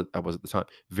 And I was at the time,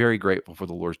 very grateful for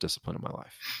the Lord's discipline in my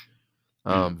life.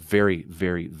 Very,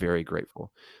 very, very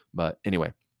grateful. But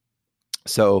anyway,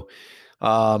 so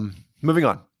moving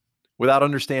on. Without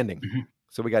understanding. Mm-hmm.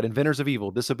 So we got inventors of evil,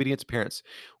 disobedient to parents,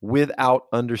 without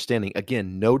understanding.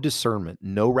 Again, no discernment,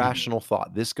 no rational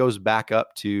thought. This goes back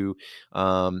up to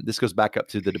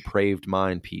the depraved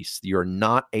mind piece. You're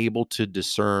not able to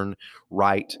discern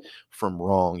right from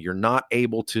wrong. You're not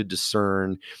able to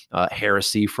discern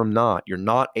heresy from not. You're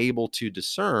not able to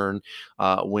discern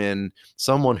when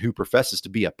someone who professes to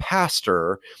be a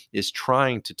pastor is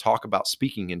trying to talk about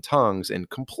speaking in tongues and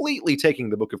completely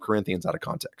taking the book of Corinthians out of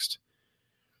context.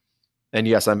 And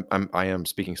yes, I am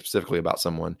speaking specifically about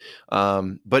someone,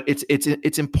 but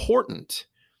it's important.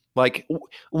 Like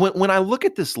when I look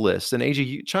at this list, and AJ,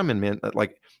 you chime in, man.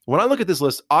 Like when I look at this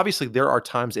list, obviously there are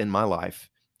times in my life,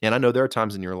 and I know there are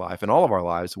times in your life, and all of our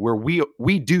lives, where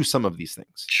we do some of these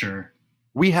things. Sure.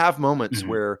 We have moments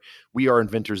where we are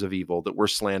inventors of evil, that we're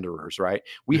slanderers, right?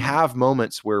 We have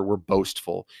moments where we're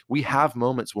boastful. We have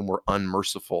moments when we're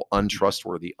unmerciful,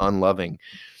 untrustworthy, unloving.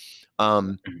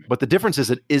 But the difference is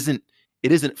it isn't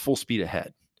full speed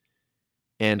ahead.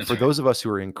 And That's for right. those of us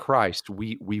who are in Christ,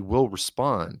 we will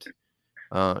respond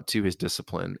to his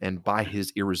discipline, and by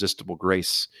his irresistible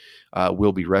grace,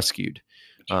 will be rescued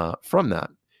from that.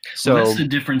 So that's the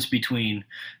difference between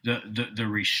the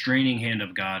restraining hand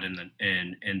of God and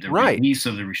the right. release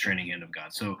of the restraining hand of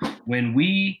God. So when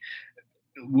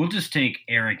we'll just take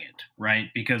arrogant, right?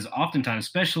 Because oftentimes,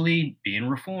 especially being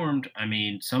Reformed, I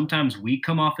mean, sometimes we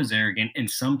come off as arrogant, and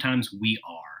sometimes we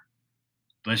are.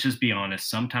 Let's just be honest.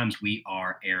 Sometimes we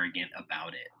are arrogant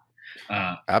about it.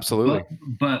 Absolutely.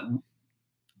 But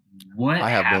what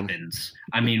happens?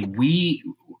 I mean,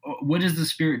 what does the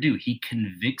Spirit do? He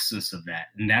convicts us of that.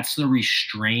 And that's the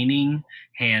restraining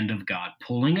hand of God,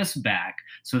 pulling us back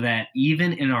so that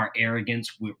even in our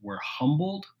arrogance, we're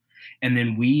humbled. And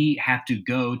then we have to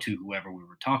go to whoever we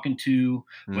were talking to,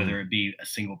 whether it be a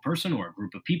single person or a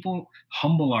group of people,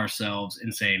 humble ourselves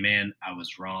and say, man, I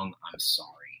was wrong. I'm sorry.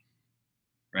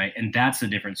 Right. And that's the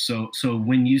difference. So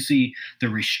when you see the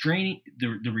restraint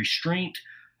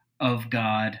of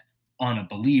God on a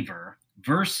believer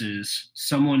versus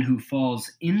someone who falls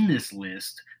in this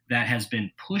list that has been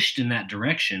pushed in that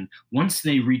direction, once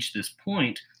they reach this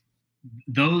point,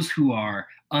 those who are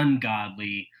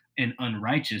ungodly and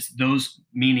unrighteous, those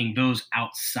meaning those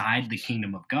outside the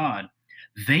kingdom of God,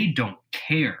 they don't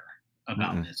care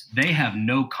about this. They have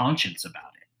no conscience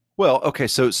about it. Well, okay,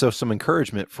 so some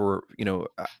encouragement for,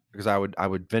 because I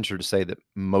would venture to say that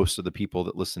most of the people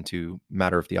that listen to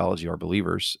Matter of Theology are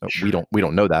believers. Sure. We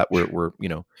don't know that. We're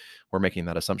we're making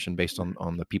that assumption based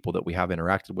on the people that we have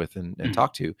interacted with and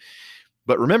talked to.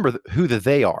 But remember who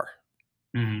they are.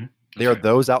 Mm-hmm. They are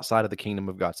those outside of the kingdom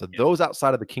of God. So those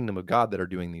outside of the kingdom of God that are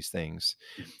doing these things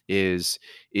is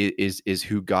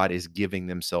who God is giving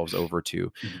themselves over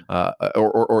to,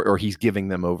 or He's giving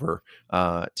them over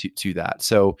to that.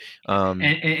 So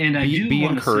and I do be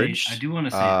want encouraged. To say, I do want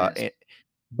to say this.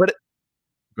 But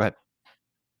go ahead.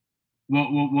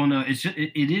 Well, no, it's just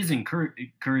it is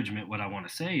encouragement. What I want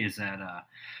to say is that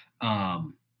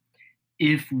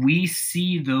if we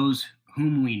see those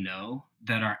whom we know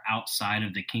that are outside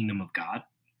of the kingdom of God,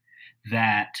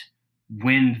 that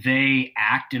when they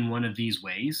act in one of these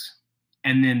ways,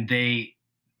 and then the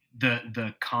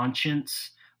conscience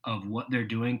of what they're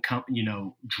doing,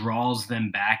 draws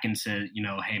them back and says,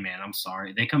 hey man, I'm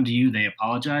sorry. They come to you, they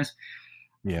apologize.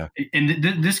 Yeah. And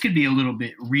this could be a little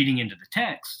bit reading into the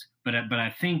text, but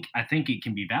I think it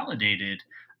can be validated.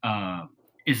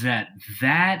 Is that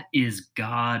is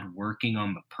God working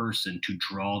on the person to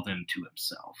draw them to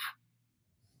Himself?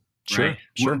 Sure, right?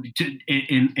 Sure.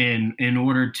 In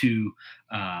order to,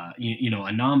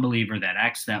 a non-believer that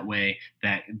acts that way,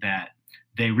 that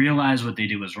they realize what they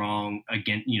did was wrong,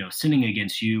 again, sinning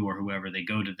against you or whoever, they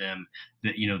go to them,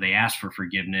 that, they ask for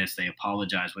forgiveness, they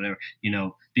apologize, whatever,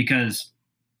 because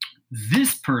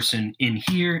this person in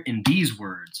these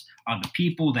words are the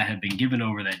people that have been given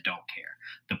over that don't care.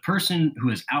 The person who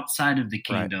is outside of the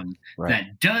kingdom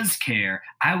that does care,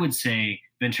 I would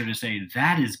venture to say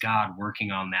that is God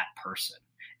working on that person.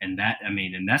 And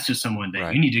that's just someone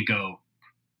that you need to go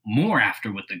more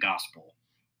after with the gospel.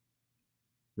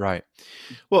 Right.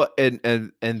 Well,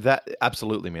 and that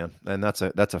absolutely, man. And that's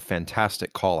a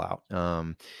fantastic call out.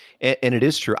 And it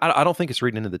is true. I don't think it's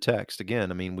reading into the text.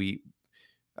 Again, you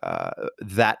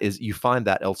find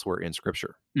that elsewhere in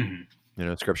Scripture. Mm-hmm.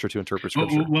 Scripture to interpret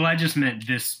Scripture. Well, I just meant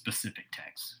this specific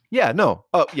text. Yeah, no.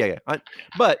 Oh, yeah. Again,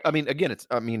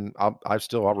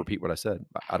 I'll repeat what I said.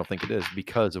 I don't think it is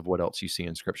because of what else you see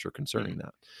in Scripture concerning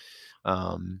that.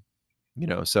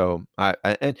 So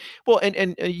and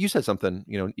you said something,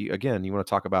 again, you want to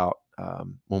talk about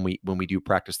when we do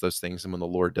practice those things, and when the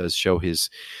Lord does show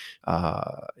his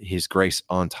grace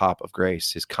on top of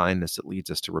grace, His kindness that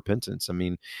leads us to repentance.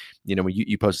 When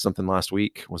you posted something last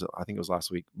week, I think it was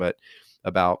last week, but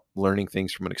about learning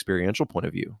things from an experiential point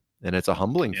of view, and it's a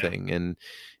humbling thing, and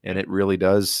it really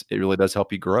does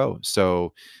help you grow.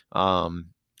 So what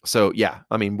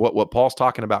Paul's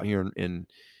talking about here in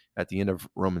at the end of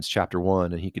Romans chapter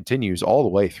 1, and he continues all the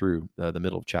way through the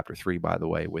middle of chapter 3, by the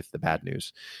way, with the bad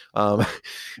news. Are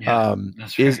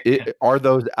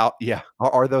those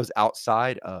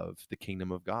outside of the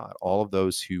kingdom of God? All of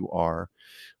those who are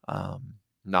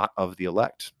not of the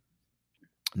elect,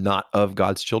 not of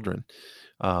God's children,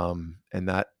 and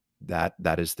that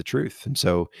is the truth. And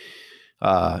so,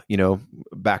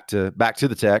 back to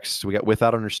the text, we got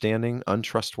without understanding,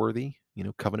 untrustworthy,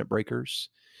 covenant breakers.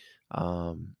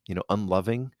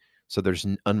 Unloving. So there's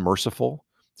unmerciful.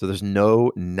 So there's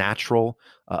no natural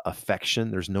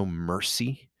affection. There's no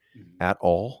mercy at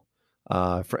all.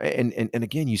 And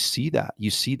again, you see that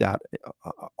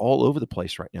all over the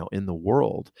place right now in the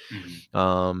world. We'll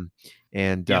love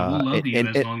you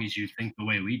as long as you think the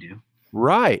way we do.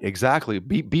 Right. Exactly.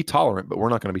 Be tolerant, but we're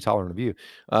not going to be tolerant of you.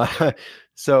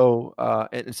 So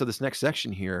this next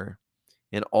section here,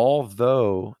 and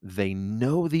although they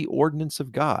know the ordinance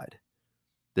of God,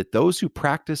 that those who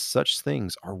practice such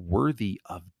things are worthy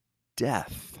of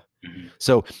death. Mm-hmm.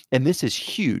 So, and this is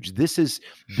huge. This is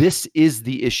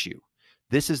the issue.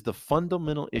 This is the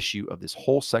fundamental issue of this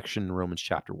whole section in Romans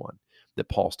chapter 1 that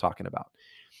Paul's talking about,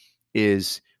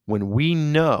 is when we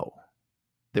know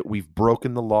that we've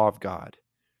broken the law of God,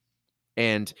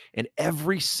 and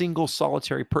every single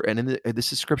solitary person, and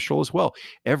this is scriptural as well,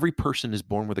 every person is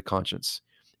born with a conscience.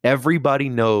 Everybody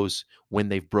knows when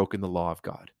they've broken the law of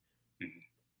God.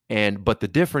 But the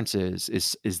difference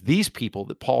is these people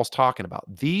that Paul's talking about,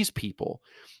 these people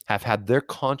have had their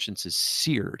consciences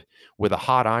seared with a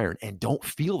hot iron and don't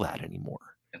feel that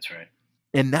anymore. That's right.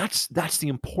 And that's the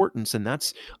importance, and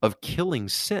that's of killing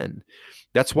sin.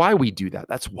 That's why we do that.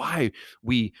 That's why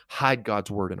we hide God's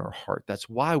word in our heart. That's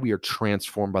why we are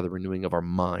transformed by the renewing of our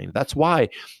mind. That's why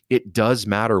it does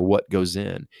matter what goes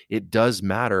in. It does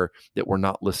matter that we're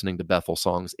not listening to Bethel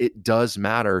songs. It does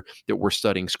matter that we're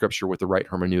studying scripture with the right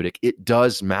hermeneutic. It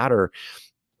does matter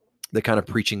the kind of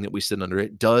preaching that we sit under.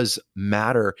 It does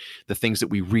matter. The things that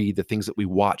we read, the things that we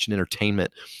watch in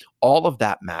entertainment, all of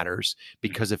that matters,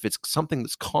 because if it's something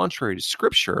that's contrary to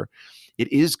Scripture,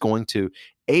 it is going to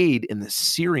aid in the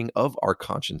searing of our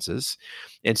consciences.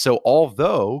 And so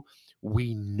although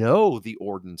we know the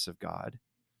ordinance of God,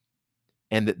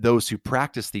 and that those who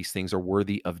practice these things are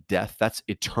worthy of death, that's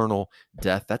eternal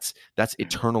death. That's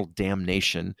eternal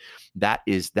damnation. That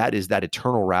is that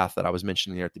eternal wrath that I was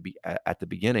mentioning there at the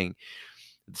beginning.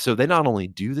 So they not only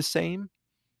do the same,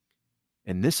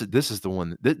 and this is the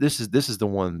one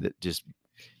that just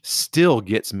still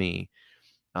gets me,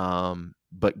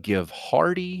 but give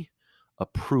hearty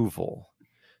approval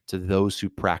to those who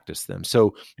practice them.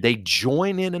 So they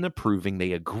join in approving,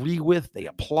 they agree with, they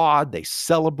applaud, they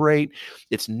celebrate.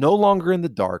 It's no longer in the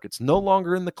dark. It's no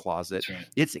longer in the closet. Right.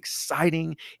 It's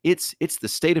exciting. It's the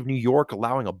state of New York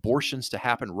allowing abortions to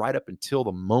happen right up until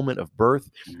the moment of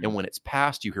birth. Mm-hmm. And when it's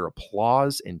passed, you hear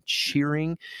applause and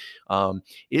cheering.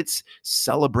 It's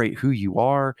celebrate who you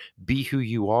are, be who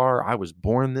you are. I was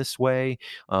born this way.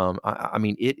 I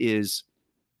mean, it is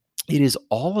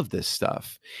all of this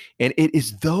stuff. And it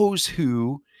is those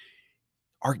who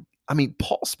are, I mean,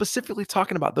 Paul specifically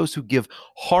talking about those who give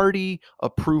hearty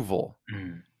approval.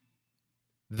 Mm.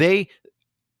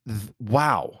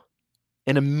 Wow.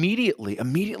 And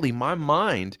immediately my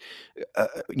mind,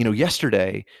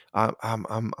 yesterday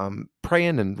I'm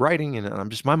praying and writing,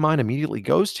 and my mind immediately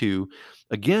goes to,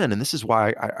 again, and this is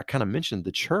why I kind of mentioned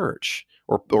the church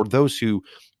or those who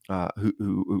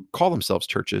call themselves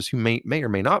churches, who may or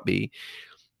may not be,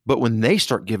 but when they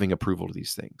start giving approval to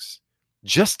these things,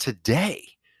 just today,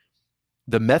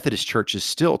 the Methodist Church is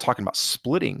still talking about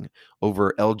splitting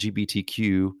over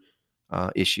LGBTQ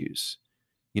issues.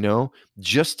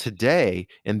 Just today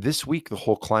and this week, the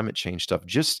whole climate change stuff.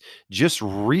 Just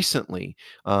recently,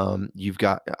 you've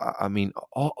got, I mean,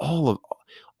 all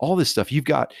this stuff. You've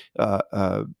got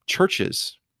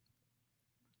churches,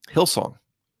 Hillsong,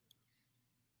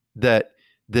 that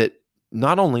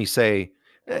not only say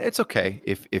it's okay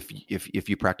if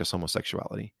you practice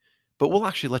homosexuality, but we'll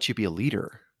actually let you be a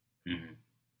leader. Mm-hmm.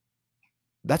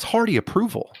 That's hearty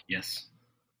approval. Yes.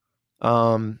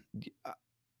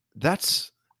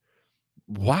 That's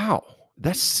wow.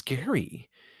 That's scary.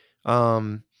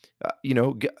 In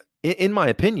my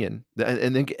opinion,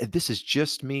 and then this is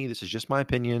just me. This is just my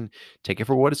opinion. Take it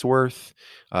for what it's worth.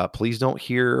 Please don't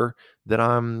hear that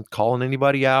I'm calling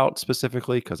anybody out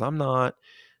specifically, because I'm not.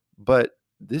 But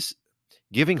this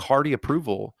giving hearty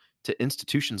approval to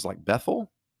institutions like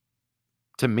Bethel,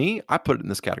 to me, I put it in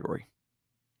this category.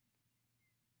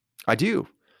 I do.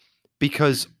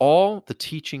 Because all the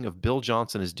teaching of Bill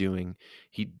Johnson is doing,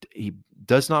 he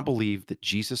does not believe that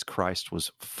Jesus Christ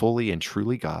was fully and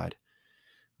truly God.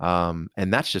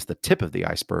 And that's just the tip of the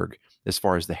iceberg as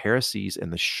far as the heresies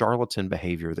and the charlatan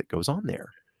behavior that goes on there.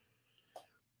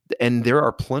 And there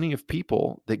are plenty of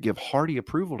people that give hearty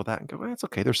approval to that and go, well, that's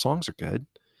okay. Their songs are good.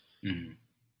 Mm-hmm.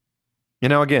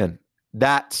 Again,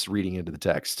 that's reading into the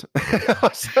text.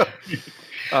 So,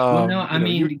 well, no, I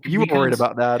mean, you were worried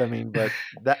about that. I mean, but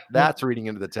that's reading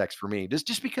into the text for me,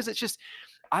 just because it's just,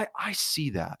 I see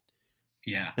that.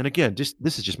 Yeah. And again,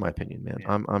 this is just my opinion, man.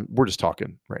 Yeah. We're just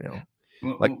talking right now.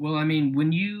 Well, I mean,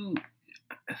 when you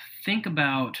think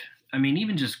about, I mean,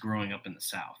 even just growing up in the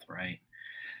South, right?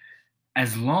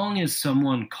 As long as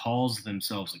someone calls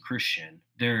themselves a Christian,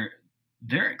 they're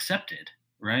accepted,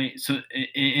 right? So,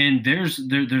 and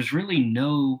there's really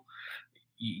no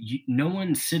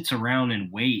one sits around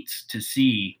and waits to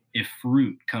see if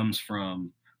fruit comes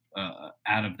from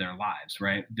out of their lives,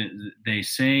 right? They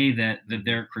say that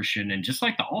they're Christian, and just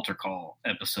like the altar call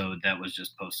episode that was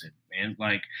just posted, man,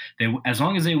 like as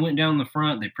long as they went down the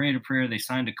front, they prayed a prayer, they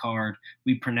signed a card,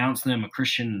 we pronounced them a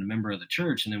Christian and a member of the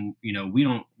church, and then we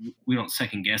don't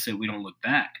second guess it, we don't look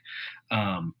back.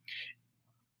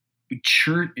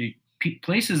 Church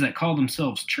places that call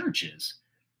themselves churches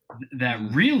that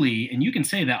really, and you can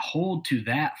say that hold to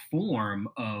that form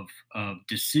of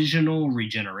decisional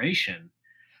regeneration.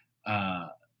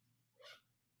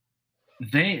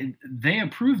 They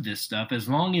approve this stuff. As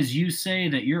long as you say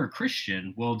that you're a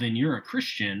Christian, well, then you're a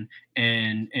Christian,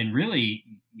 and really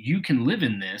you can live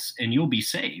in this and you'll be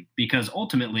saved, because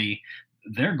ultimately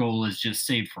their goal is just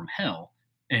saved from hell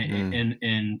and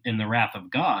in the wrath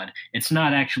of God. It's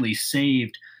not actually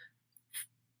saved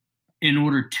in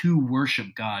order to worship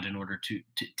God, in order to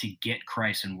get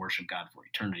Christ and worship God for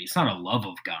eternity. It's not a love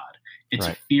of God. It's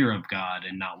right. A fear of God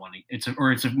and not wanting. It's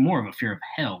more of a fear of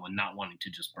hell and not wanting to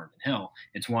just burn in hell.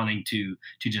 It's wanting to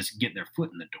just get their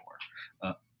foot in the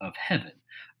door of heaven.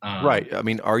 Right. I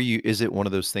mean, is it one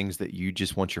of those things that you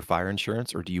just want your fire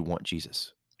insurance, or do you want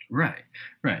Jesus? Right.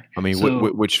 I mean,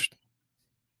 So, which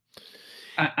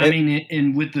I mean,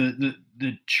 and with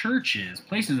the churches,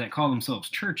 places that call themselves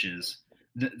churches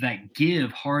that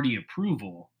give hearty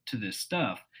approval to this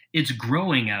stuff, it's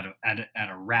growing at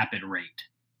a rapid rate.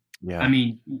 yeah, I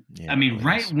mean, yeah, I mean, it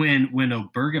right is. when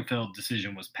Obergefell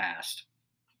decision was passed,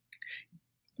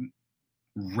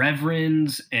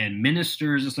 reverends and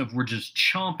ministers and stuff were just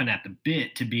chomping at the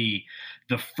bit to be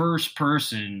the first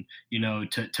person,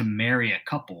 to marry a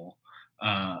couple,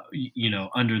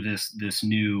 under this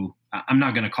new. I'm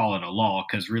not going to call it a law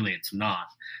because really it's not.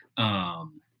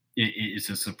 It's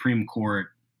a Supreme Court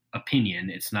opinion.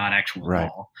 It's not actual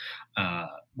Right. law.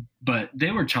 But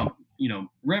they were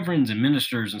reverends and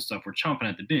ministers and stuff were chomping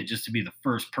at the bit just to be the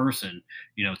first person,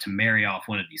 to marry off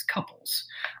one of these couples.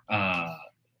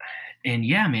 And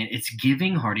yeah, man, it's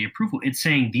giving hearty approval. It's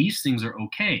saying these things are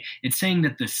okay. It's saying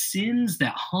that the sins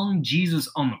that hung Jesus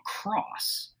on the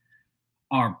cross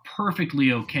are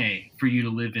perfectly okay for you to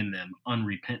live in them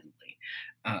unrepentantly.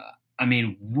 I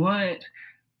mean,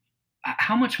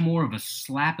 how much more of a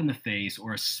slap in the face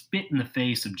or a spit in the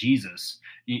face of Jesus,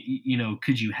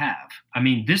 could you have? I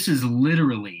mean, this is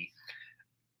literally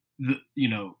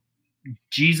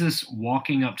Jesus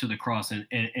walking up to the cross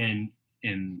and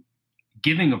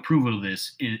giving approval to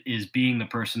this is being the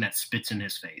person that spits in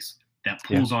his face, that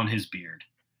pulls on his beard.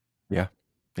 Yeah.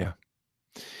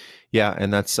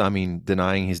 And that's, I mean,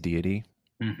 denying his deity,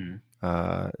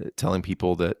 telling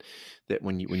people that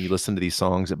when you listen to these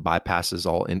songs, it bypasses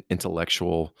all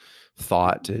intellectual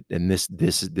thought. And this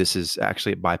is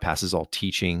actually, it bypasses all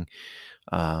teaching.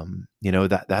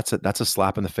 That's a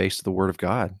slap in the face to the Word of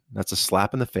God. That's a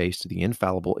slap in the face to the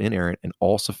infallible, inerrant, and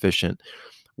all sufficient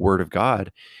Word of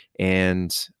God.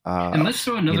 And let's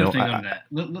throw another thing on that.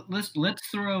 Let's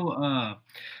throw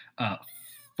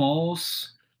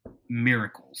false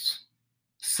miracles,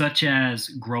 such as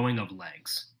growing of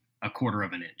legs 1/4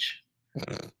 of an inch,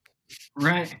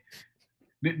 right?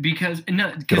 Because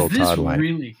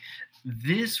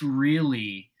this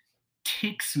really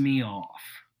ticks me off,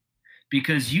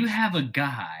 because you have a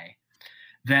guy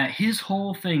that his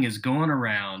whole thing is going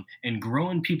around and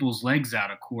growing people's legs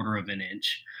out 1/4 of an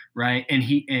inch, right?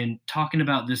 And talking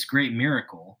about this great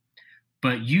miracle,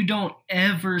 but you don't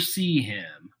ever see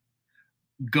him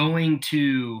going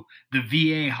to the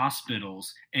VA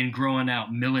hospitals and growing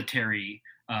out military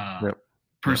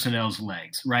personnel's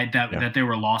legs, right? That they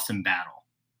were lost in battle,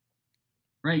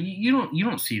 right? You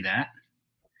don't see that.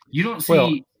 You don't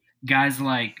see guys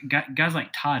like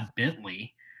Todd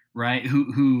Bentley, right?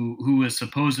 Who was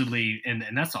supposedly, and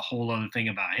that's a whole other thing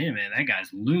about him, man. That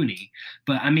guy's loony.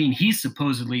 But I mean, he's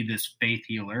supposedly this faith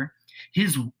healer.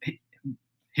 His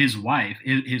wife,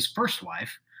 his first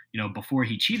wife, before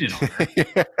he cheated on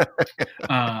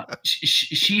her,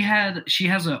 she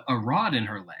has a rod in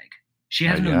her leg. She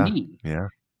has no knee. Yeah.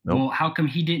 Nope. Well, how come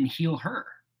he didn't heal her?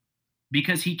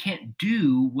 Because he can't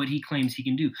do what he claims he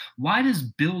can do. Why does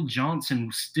Bill Johnson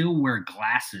still wear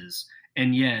glasses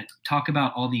and yet talk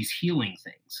about all these healing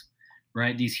things,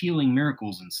 right? These healing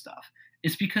miracles and stuff.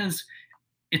 It's because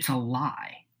it's a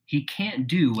lie. He can't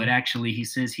do what actually he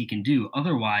says he can do.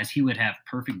 Otherwise, he would have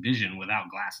perfect vision without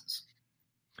glasses.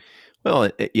 Well,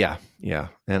 yeah.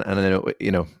 And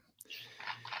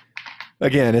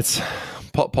again, it's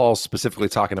Paul's specifically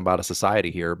talking about a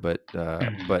society here, but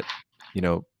a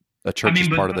church is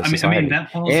part of the society. I mean,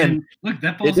 that falls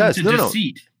into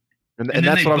deceit. And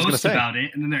that's what I was going to say about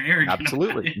it, and then they're arrogant.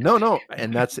 Absolutely. No.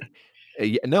 And that's,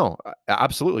 no,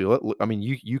 absolutely. I mean,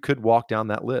 you could walk down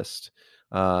that list.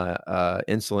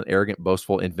 Insolent, arrogant,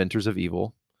 boastful, inventors of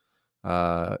evil,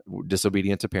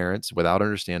 disobedient to parents, without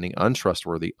understanding,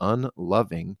 untrustworthy,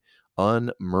 unloving,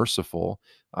 unmerciful.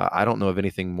 I don't know of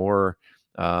anything more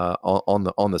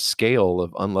on the scale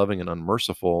of unloving and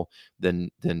unmerciful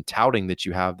than touting that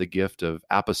you have the gift of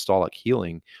apostolic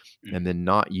healing, and then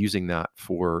not using that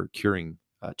for curing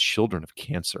children of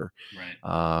cancer.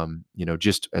 Right.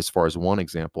 Just as far as one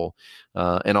example.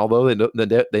 And although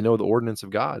they know the ordinance of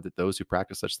God, that those who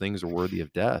practice such things are worthy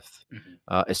of death,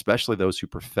 especially those who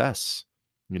profess.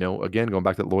 Again, going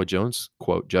back to that Lloyd Jones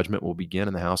quote, judgment will begin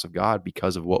in the house of God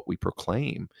because of what we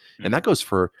proclaim. And that goes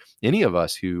for any of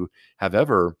us who have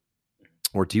ever,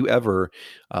 or do ever,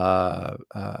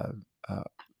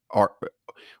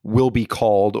 will be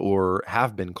called or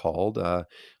have been called at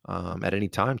any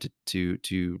time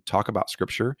to talk about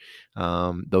Scripture.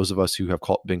 Those of us who have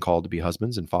been called to be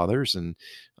husbands and fathers, and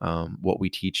what we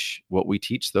teach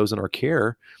those in our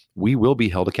care, we will be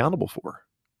held accountable for.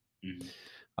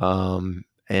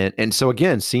 And so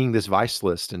again, seeing this vice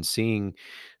list and seeing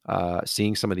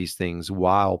some of these things,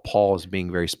 while Paul is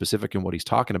being very specific in what he's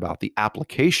talking about, the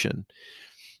application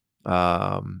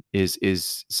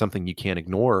is something you can't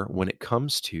ignore when it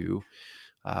comes to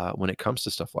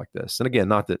stuff like this. And again,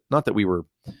 not that we were,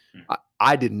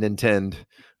 I didn't intend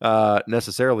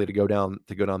necessarily to go down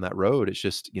that road. It's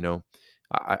just,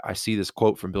 I see this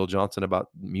quote from Bill Johnson about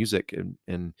music,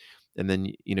 and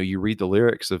then you read the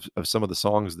lyrics of some of the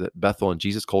songs that Bethel and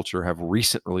Jesus Culture have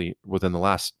recently, within the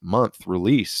last month,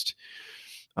 released.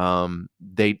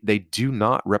 They do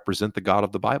not represent the God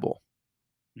of the Bible.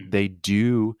 They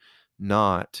do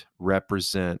not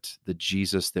represent the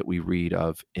Jesus that we read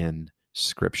of in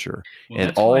Scripture. Well,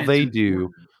 and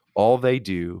all they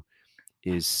do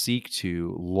is seek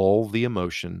to lull the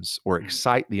emotions or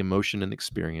excite the emotion and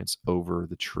experience over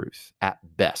the truth at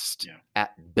best.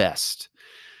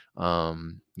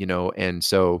 And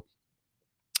so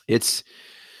it's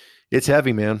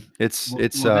heavy, man. It's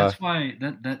that's why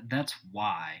that's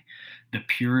why the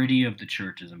purity of the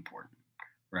church is important,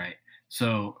 right?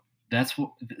 So that's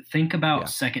what, think about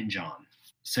 2 John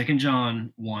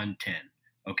 1:10.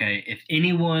 Okay. If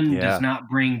anyone does not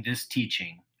bring this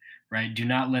teaching, right, do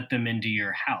not let them into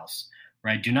your house,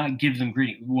 right? Do not give them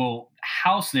greeting. Well,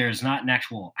 house there is not an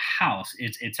actual house.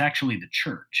 It's actually the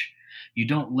church. You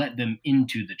don't let them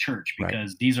into the church,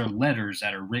 because these are letters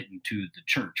that are written to the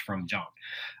church from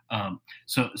John.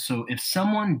 So if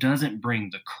someone doesn't bring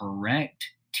the correct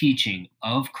teaching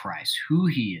of Christ, who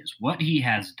he is, what he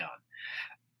has done,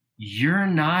 you're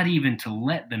not even to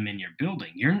let them in your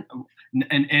building.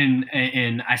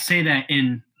 And I say that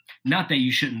in, not that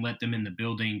you shouldn't let them in the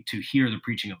building to hear the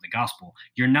preaching of the gospel.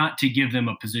 You're not to give them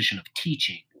a position of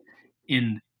teaching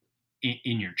in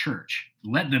your church.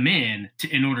 Let them in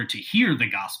order to hear the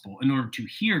gospel, in order to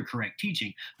hear correct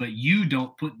teaching, but you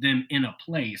don't put them in a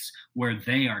place where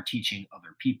they are teaching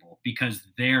other people, because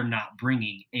they're not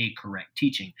bringing a correct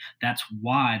teaching. That's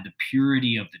why the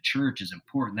purity of the church is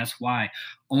important. That's why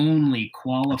only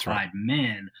qualified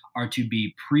men are to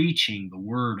be preaching the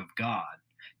word of God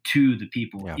to the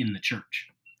people in the church.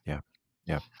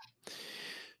 Yeah.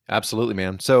 Absolutely,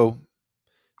 man. So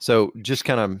just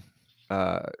kind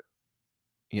of,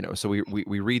 so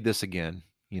we read this again,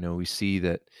 we see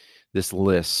that this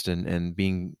list and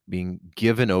being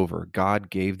given over, God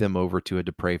gave them over to a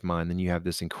depraved mind. Then you have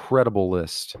this incredible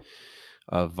list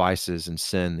of vices and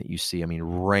sin that you see. I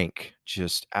mean,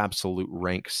 just absolute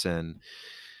rank sin.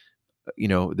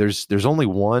 There's only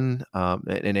one,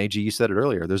 and AG, you said it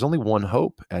earlier, there's only one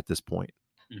hope at this point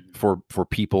for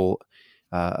people.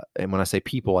 And when I say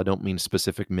people, I don't mean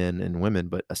specific men and women,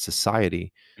 but a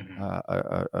society,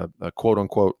 a quote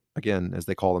unquote, again, as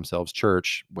they call themselves,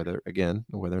 church, whether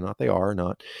or not they are or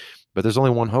not, but there's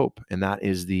only one hope. And that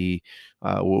is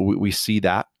we see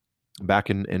that back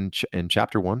in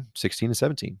chapter 1, 16 and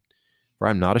 17, for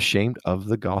I'm not ashamed of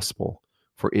the gospel,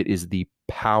 for it is the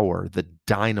power, the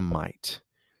dynamite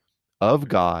of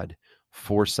God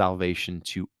for salvation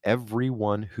to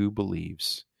everyone who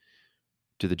believes,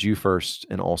 to the Jew first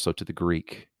and also to the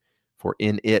Greek. For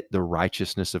in it the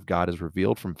righteousness of God is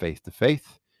revealed from faith to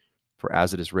faith. For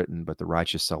as it is written, but the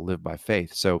righteous shall live by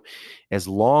faith. So as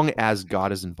long as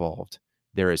God is involved,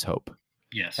 there is hope.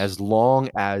 Yes. As long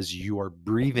as you are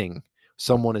breathing,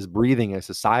 someone is breathing, a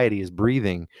society is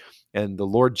breathing, and the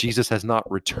Lord Jesus has not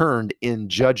returned in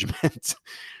judgment,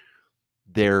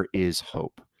 there is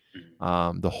hope.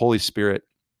 The Holy Spirit,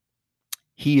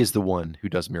 he is the one who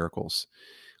does miracles.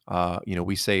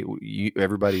 We say,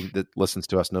 everybody that listens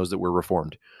to us knows that we're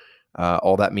Reformed.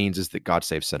 All that means is that God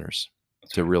saves sinners.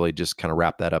 To really just kind of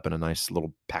wrap that up in a nice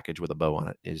little package with a bow on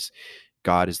it, is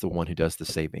God is the one who does the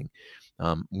saving.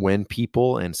 When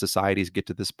people and societies get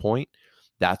to this point,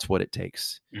 that's what it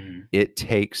takes. It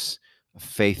takes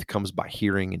faith comes by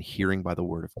hearing, and hearing by the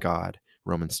word of God.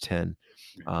 Romans 10.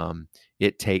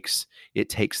 It takes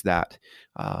that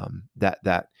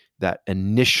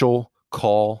initial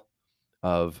call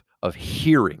of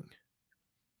hearing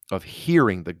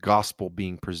the gospel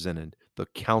being presented, the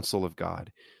counsel of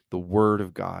God, the word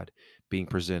of God being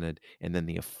presented, and then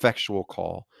the effectual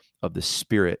call of the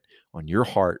Spirit on your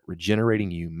heart, regenerating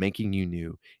you, making you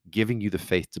new, giving you the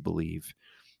faith to believe,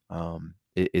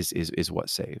 is what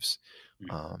saves.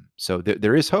 So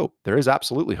there is hope. There is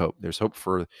absolutely hope. There's hope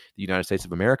for the United States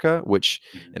of America, which,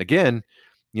 and again,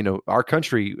 our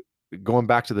country, going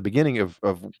back to the beginning of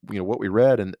what we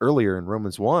read and earlier in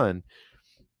Romans 1,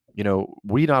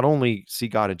 we not only see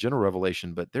God in general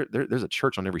revelation, but there's a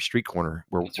church on every street corner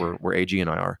where AG and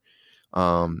I are.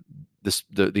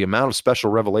 The amount of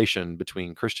special revelation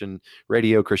between Christian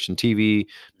radio, Christian TV,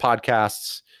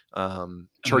 podcasts,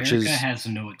 churches. America has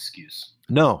no excuse.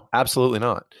 No, absolutely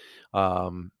not.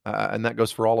 And that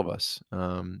goes for all of us.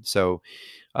 So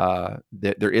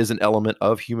there is an element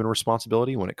of human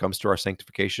responsibility when it comes to our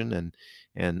sanctification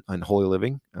and holy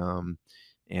living.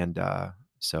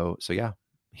 So yeah,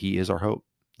 he is our hope,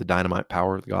 the dynamite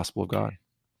power of the gospel of God.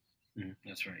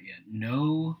 That's right. Yeah.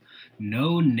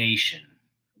 No nation,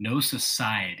 no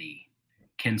society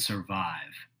can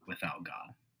survive without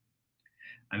God.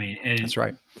 I mean, that's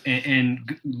right.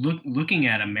 And looking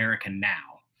at America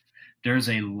now, there's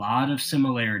a lot of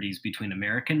similarities between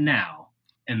America now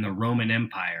and the Roman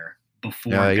Empire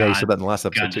before God, you said that in the last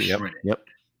episode too. Yep.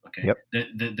 Okay.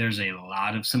 Yep. There's a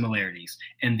lot of similarities,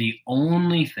 and the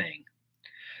only thing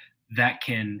that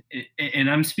can, and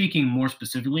I'm speaking more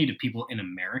specifically to people in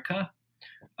America,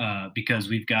 because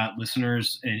we've got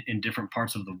listeners in different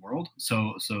parts of the world.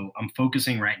 So I'm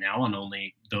focusing right now on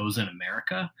only those in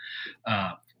America.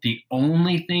 The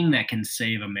only thing that can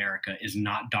save America is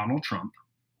not Donald Trump.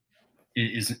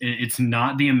 It's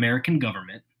not the American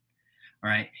government. All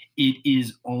right. It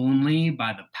is only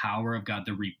by the power of God,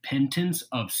 the repentance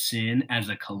of sin as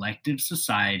a collective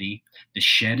society, the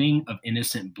shedding of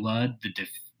innocent blood,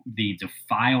 the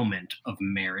defilement of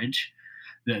marriage,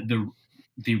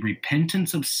 the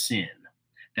repentance of sin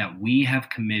that we have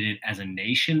committed as a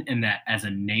nation, and that as a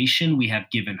nation we have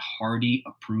given hearty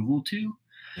approval to.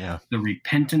 Yeah. The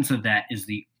repentance of that is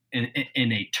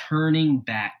in a turning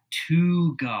back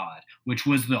to God, which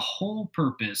was the whole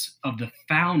purpose of the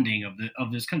founding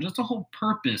of this country. That's the whole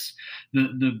purpose.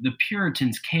 The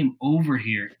Puritans came over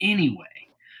here anyway.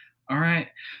 All right.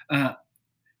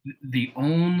 The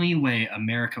only way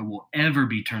America will ever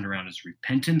be turned around is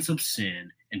repentance of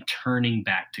sin and turning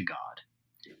back to God.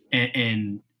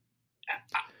 And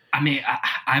I mean,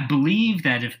 I believe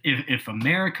that if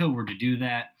America were to do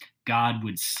that, God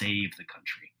would save the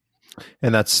country.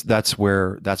 And that's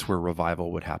where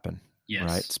revival would happen. Yes.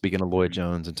 Right. Speaking of Lloyd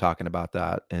Jones and talking about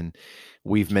that, and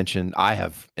I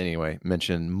have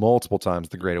mentioned multiple times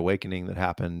the Great Awakening that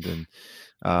happened, and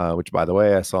which, by the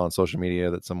way, I saw on social media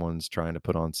that someone's trying to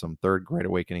put on some third Great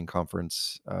Awakening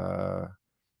conference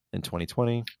in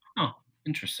 2020. Oh,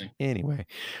 interesting. Anyway,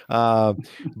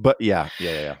 but yeah.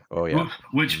 Oh yeah.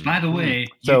 Which, by the way,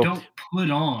 So- you don't put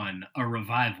on a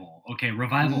revival. Okay,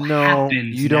 revival No,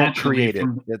 happens. you don't naturally create it.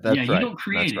 from- That's yeah, right. you don't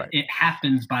create That's it. right. It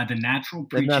happens by the natural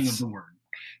preaching of the word.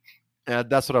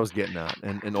 That's what I was getting at,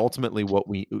 and ultimately, what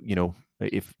we,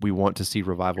 if we want to see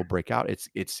revival break out, it's.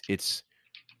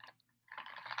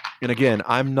 And again,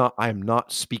 I am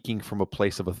not speaking from a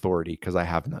place of authority, because I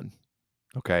have none.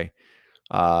 Okay,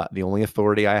 the only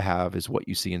authority I have is what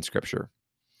you see in Scripture,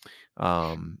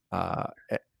 and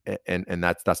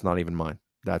that's not even mine.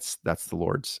 That's the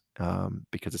Lord's,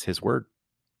 because it's His word.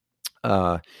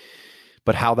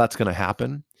 But how that's going to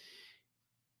happen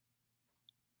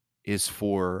is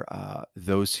for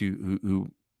those who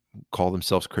call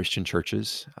themselves Christian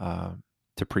churches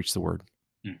to preach the word,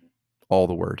 all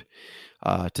the word,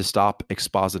 to stop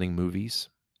expositing movies,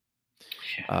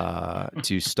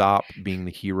 to stop being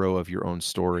the hero of your own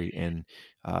story. And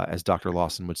as Dr.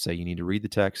 Lawson would say, you need to read the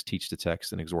text, teach the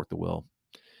text, and exhort the will.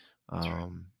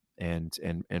 And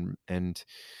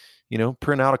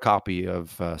print out a copy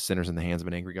of Sinners in the Hands of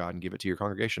an Angry God and give it to your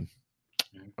congregation.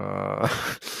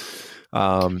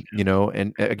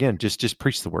 And again, just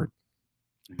preach the word.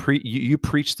 You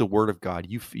preach the word of God.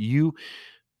 You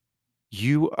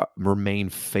remain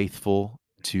faithful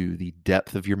to the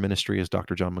depth of your ministry, as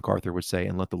Dr. John MacArthur would say,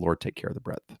 and let the Lord take care of the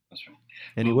breadth. That's right.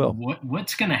 And He will.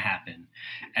 What's going to happen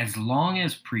as long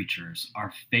as preachers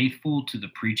are faithful to the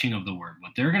preaching of the word?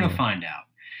 What they're going to find out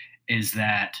is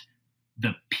that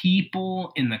the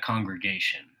people in the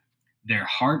congregation, their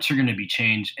hearts are going to be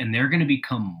changed, and they're going to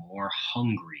become more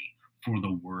hungry for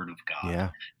the word of God. Yeah.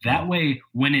 That way,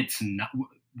 when it's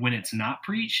not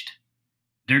preached,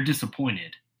 they're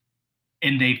disappointed,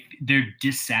 and they're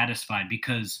dissatisfied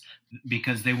because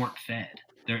they weren't fed.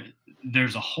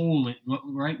 There's a hole,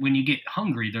 right? When you get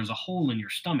hungry, there's a hole in your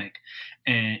stomach,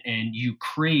 and you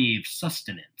crave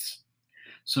sustenance.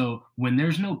 So when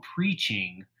there's no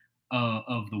preaching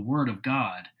of the word of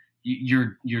God,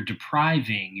 you're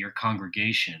depriving your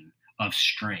congregation of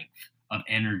strength, of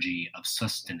energy, of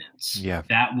sustenance. Yeah.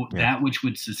 That which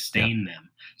would sustain them.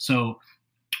 So,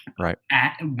 right.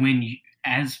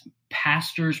 As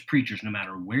pastors, preachers, no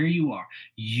matter where you are,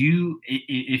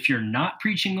 if you're not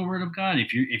preaching the word of God,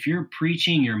 if you're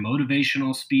preaching your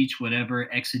motivational speech, whatever,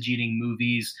 exegeting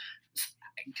movies,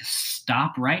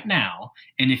 stop right now.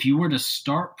 And if you were to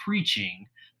start preaching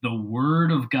the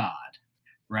word of God,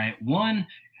 right? One,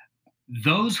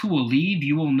 those who will leave,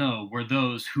 you will know, were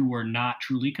those who were not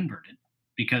truly converted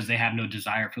because they have no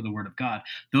desire for the word of God.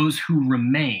 Those who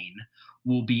remain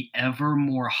will be ever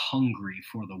more hungry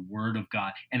for the word of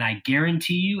God. And I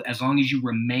guarantee you, as long as you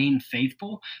remain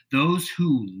faithful, those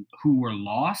who were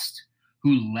lost,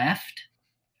 who left,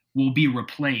 will be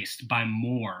replaced by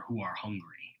more who are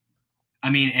hungry. I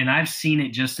mean, and I've seen it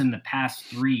just in the past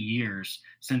 3 years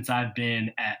since I've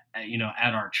been at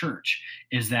our church,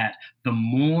 is that the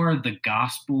more the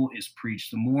gospel is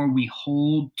preached, the more we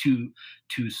hold to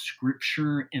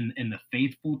scripture and the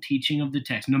faithful teaching of the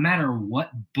text, no matter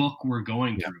what book we're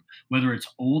going through, whether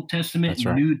it's Old Testament, That's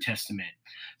right. New Testament,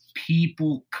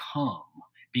 people come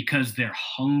because they're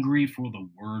hungry for the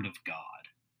word of God.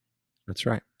 That's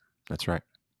right. That's right.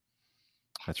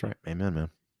 That's right. Amen, man.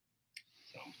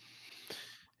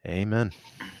 Amen.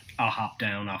 I'll hop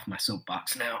down off my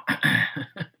soapbox now.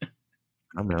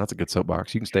 Oh man, that's a good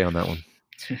soapbox. You can stay on that one.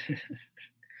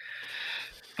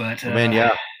 But man,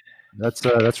 yeah,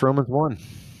 that's Romans 1.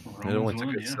 It only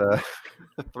took us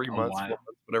 3 months, 4 months,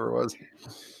 whatever it was.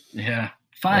 Yeah,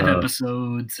 5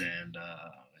 episodes, and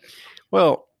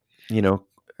well,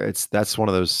 that's one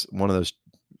of those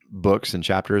books and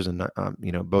chapters, and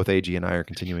both AG and I are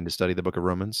continuing to study the book of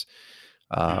Romans.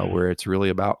 Where it's really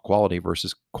about quality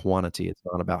versus quantity. It's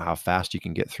not about how fast you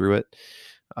can get through it.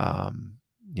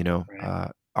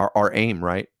 Right. Our aim,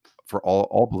 right, for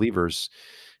all believers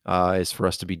is for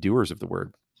us to be doers of the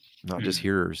word, not just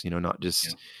hearers, not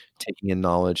just taking in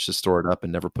knowledge to store it up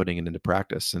and never putting it into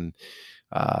practice. And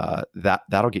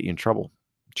that'll get you in trouble.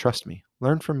 Trust me.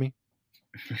 Learn from me.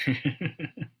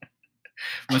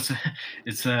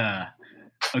 It's a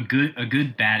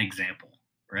good bad example,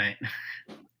 right?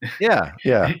 Yeah.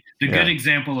 The good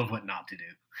example of what not to do.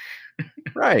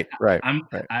 Right.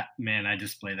 I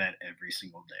display that every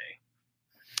single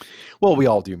day. Well, we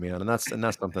all do, man, and that's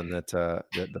something that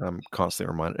I'm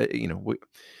constantly reminded.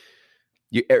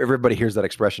 Everybody hears that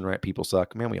expression, right? People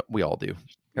suck, man. We all do.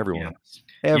 Everyone.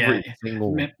 Every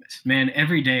single man.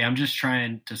 Every day, I'm just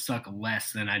trying to suck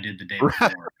less than I did the day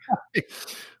before.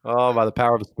 Oh, by the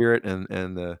power of the Spirit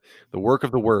and the work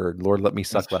of the Word, Lord, let me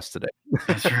suck less today.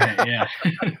 That's right. Yeah,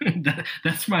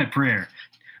 that's my prayer.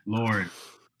 Lord,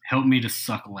 help me to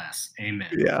suck less. Amen.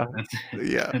 Yeah.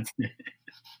 That's it.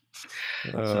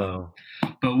 So,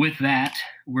 but with that,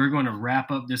 we're going to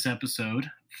wrap up this episode,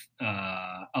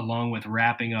 along with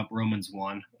wrapping up Romans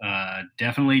 1.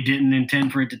 Definitely didn't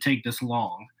intend for it to take this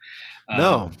long.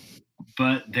 No.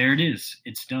 But there it is.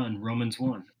 It's done. Romans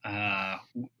 1.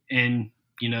 And,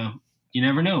 you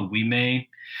never know. We may,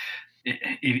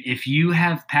 if you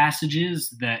have passages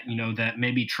that, that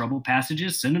may be trouble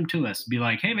passages, send them to us. Be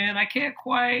like, hey, man, I can't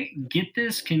quite get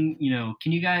this. Can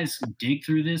you guys dig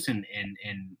through this and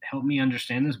help me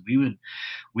understand this?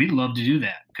 We'd love to do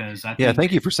that, because I think,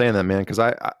 thank you for saying that, man, because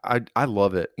I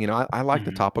love it. I like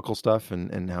the topical stuff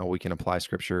and how we can apply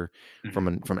scripture from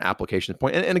an application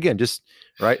point. And again, just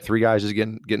right, 3 guys just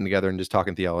getting together and just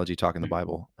talking theology, talking the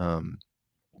Bible.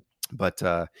 But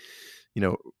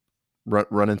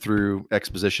running through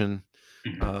exposition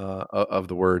of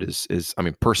the word is I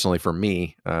mean, personally for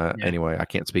me, anyway, I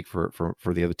can't speak for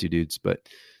the other 2 dudes, but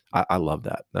I love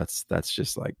that. That's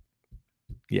just like,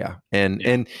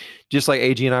 and just like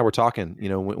AG and I were talking,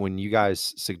 when you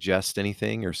guys suggest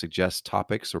anything or suggest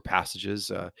topics or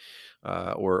passages,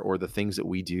 or the things that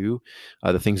we do,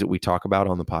 the things that we talk about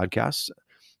on the podcast,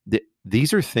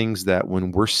 these are things that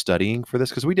when we're studying for this,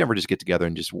 because we never just get together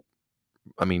and just,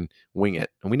 wing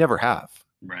it, and we never have.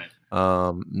 Right.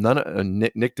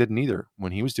 Nick didn't either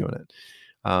when he was doing it.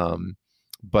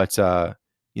 But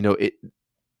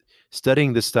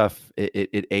studying this stuff,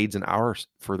 it aids in our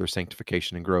further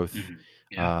sanctification and growth,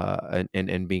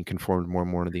 and being conformed more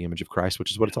and more to the image of Christ,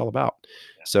 which is what it's all about.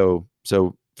 Yeah.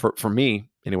 So for me,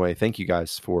 anyway, thank you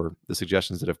guys for the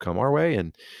suggestions that have come our way,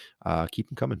 and keep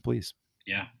them coming, please.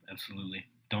 Yeah, absolutely.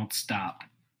 Don't stop,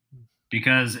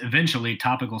 because eventually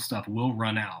topical stuff will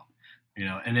run out,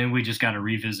 and then we just got to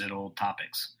revisit old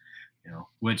topics,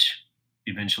 which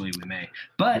eventually we may.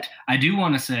 But I do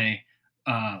want to say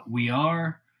we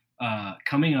are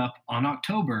coming up on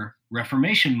October,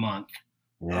 Reformation Month.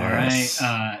 Yes. All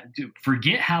right.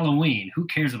 Forget Halloween. Who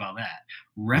cares about that?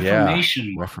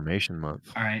 Reformation Month. Reformation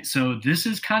Month. All right. So this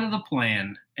is kind of the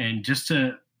plan. And just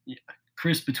to,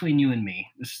 Chris, between you and me,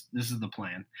 this is the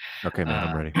plan. Okay, man,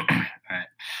 I'm ready. All right.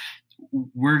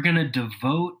 We're going to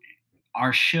devote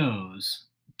our shows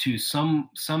to some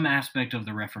aspect of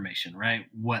the Reformation, right?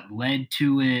 What led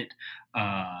to it,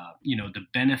 the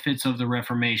benefits of the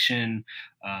Reformation,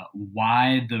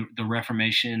 why the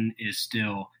Reformation is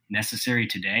still necessary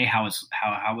today, how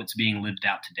it's being lived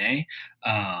out today,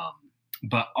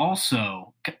 but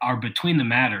also are Between the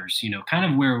Matters, kind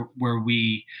of where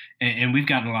we, and we've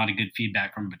gotten a lot of good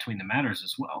feedback from Between the Matters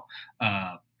as well.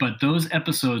 But those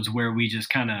episodes where we just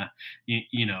kind of,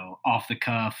 off the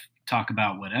cuff, talk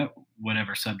about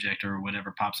whatever subject or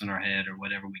whatever pops in our head or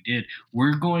whatever we did,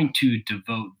 we're going to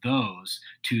devote those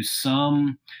to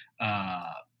some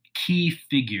key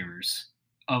figures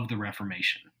of the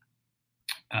Reformation.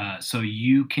 So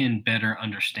you can better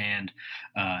understand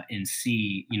and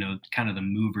see, kind of the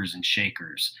movers and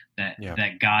shakers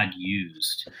that God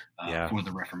used for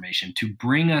the Reformation to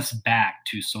bring us back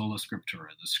to sola scriptura,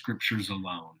 the scriptures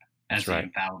alone, as the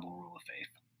infallible rule of faith.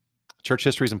 Church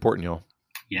history is important, y'all.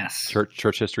 Yes,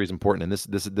 church history is important, and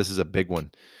this is a big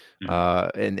one.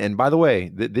 And by the way,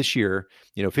 this year,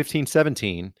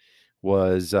 1517.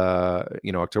 Was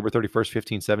October 31st,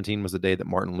 1517 was the day that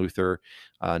Martin Luther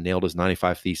nailed his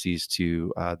 95 Theses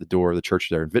to the door of the church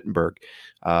there in Wittenberg.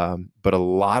 But a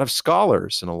lot of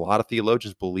scholars and a lot of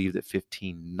theologians believe that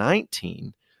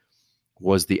 1519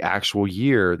 was the actual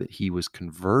year that he was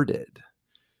converted.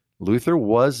 Luther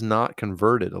was not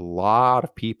converted. A lot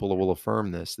of people will affirm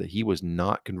this, that he was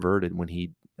not converted when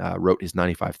he wrote his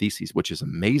 95 Theses, which is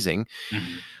amazing.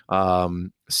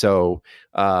 So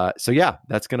yeah,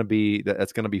 that's gonna be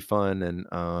fun, and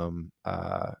I'm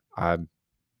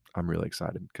really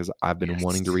excited because I've been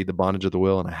wanting to read The Bondage of the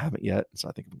Will, and I haven't yet, so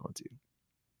I think I'm going to.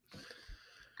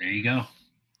 There you go.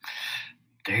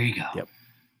 Yep.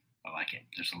 I like it.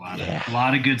 There's a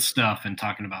lot of good stuff in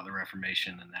talking about the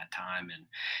Reformation and that time, and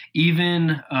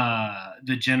even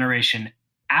the generation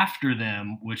after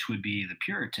them, which would be the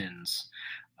Puritans.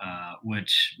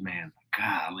 Which, man,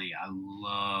 golly, I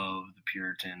love the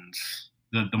Puritans.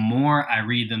 The more I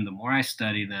read them, the more I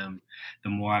study them, the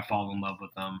more I fall in love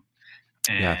with them.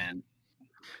 And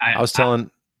I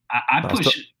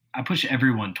push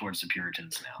everyone towards the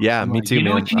Puritans now. Yeah, me too. You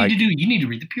know man. what you need to do? You need to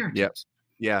read the Puritans.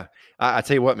 Yeah. I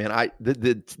tell you what, man.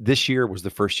 This year was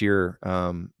the first year.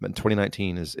 And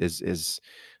 2019 is.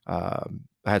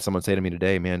 I had someone say to me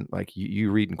today, man, like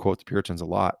you read and quote the Puritans a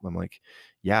lot. I'm like,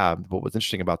 yeah. But what's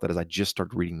interesting about that is I just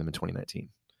started reading them in 2019.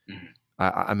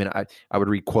 I would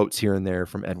read quotes here and there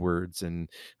from Edwards and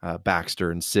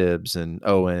Baxter and Sibbs and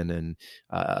Owen and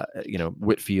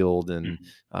Whitfield and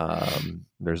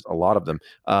there's a lot of them,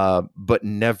 but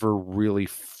never really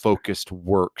focused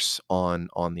works on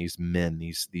these men,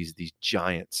 these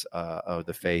giants of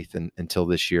the faith, until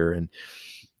this year. And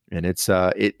it's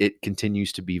it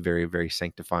continues to be very, very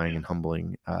sanctifying and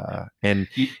humbling, and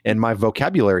my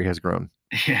vocabulary has grown.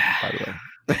 Yeah. By the way.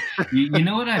 You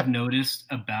know what I've noticed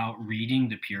about reading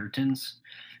the Puritans?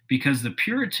 Because the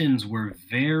Puritans were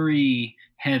very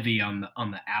heavy on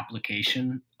the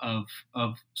application of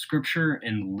Scripture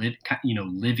and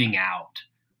living out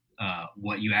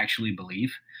what you actually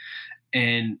believe.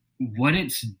 And what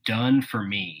it's done for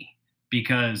me,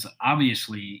 because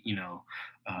obviously,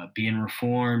 being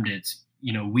Reformed, it's,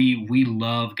 we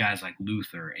love guys like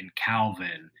Luther and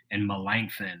Calvin and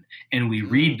Melanchthon, and we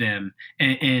read them,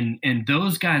 and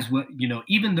those guys,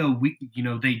 even though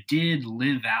they did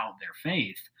live out their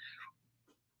faith,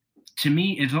 to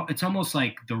me, it's almost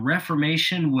like the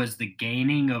Reformation was the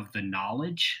gaining of the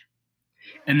knowledge,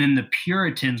 and then the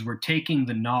Puritans were taking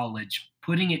the knowledge,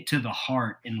 putting it to the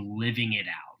heart, and living it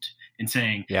out. And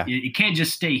saying, it can't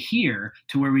just stay here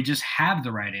to where we just have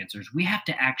the right answers. We have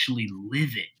to actually live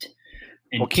it.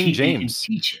 And King James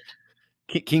teach it.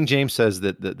 King James says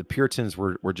that the Puritans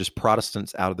were just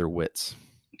Protestants out of their wits.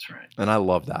 That's right. And I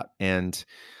love that. And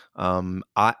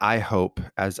I hope,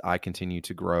 as I continue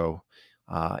to grow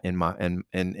in my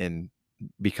and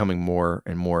becoming more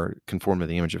and more conformed to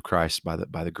the image of Christ by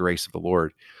the grace of the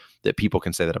Lord, that people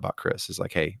can say that about Chris. Is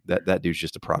like, hey, that dude's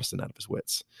just a Protestant out of his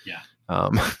wits. Yeah.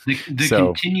 The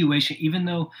continuation, even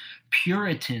though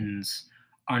Puritans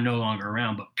are no longer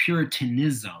around, but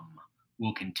Puritanism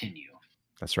will continue.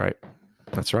 That's right.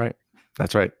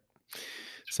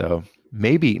 So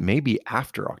maybe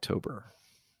after October,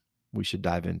 we should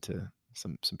dive into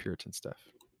some Puritan stuff.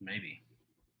 Maybe.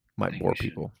 Might bore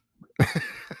people.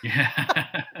 Yeah.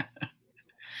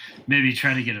 Maybe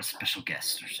try to get a special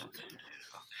guest or something.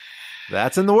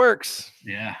 That's in the works.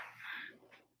 Yeah.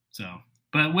 So,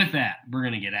 but with that, we're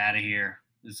going to get out of here.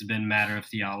 This has been Matter of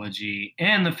Theology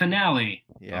and the finale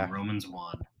of Romans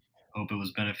 1. Hope it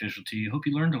was beneficial to you. Hope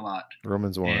you learned a lot.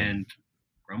 Romans 1.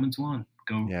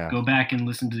 Go back and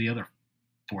listen to the other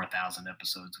 4,000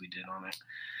 episodes we did on it.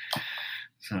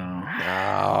 So.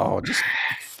 No, just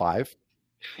 5.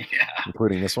 Yeah.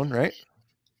 Including this one, right?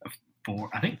 4.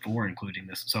 I think 4 including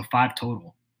this. So 5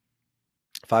 total.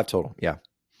 5 total. Yeah.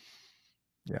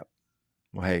 Yeah.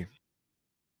 Well, hey,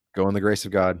 go in the grace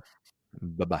of God.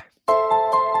 Bye-bye.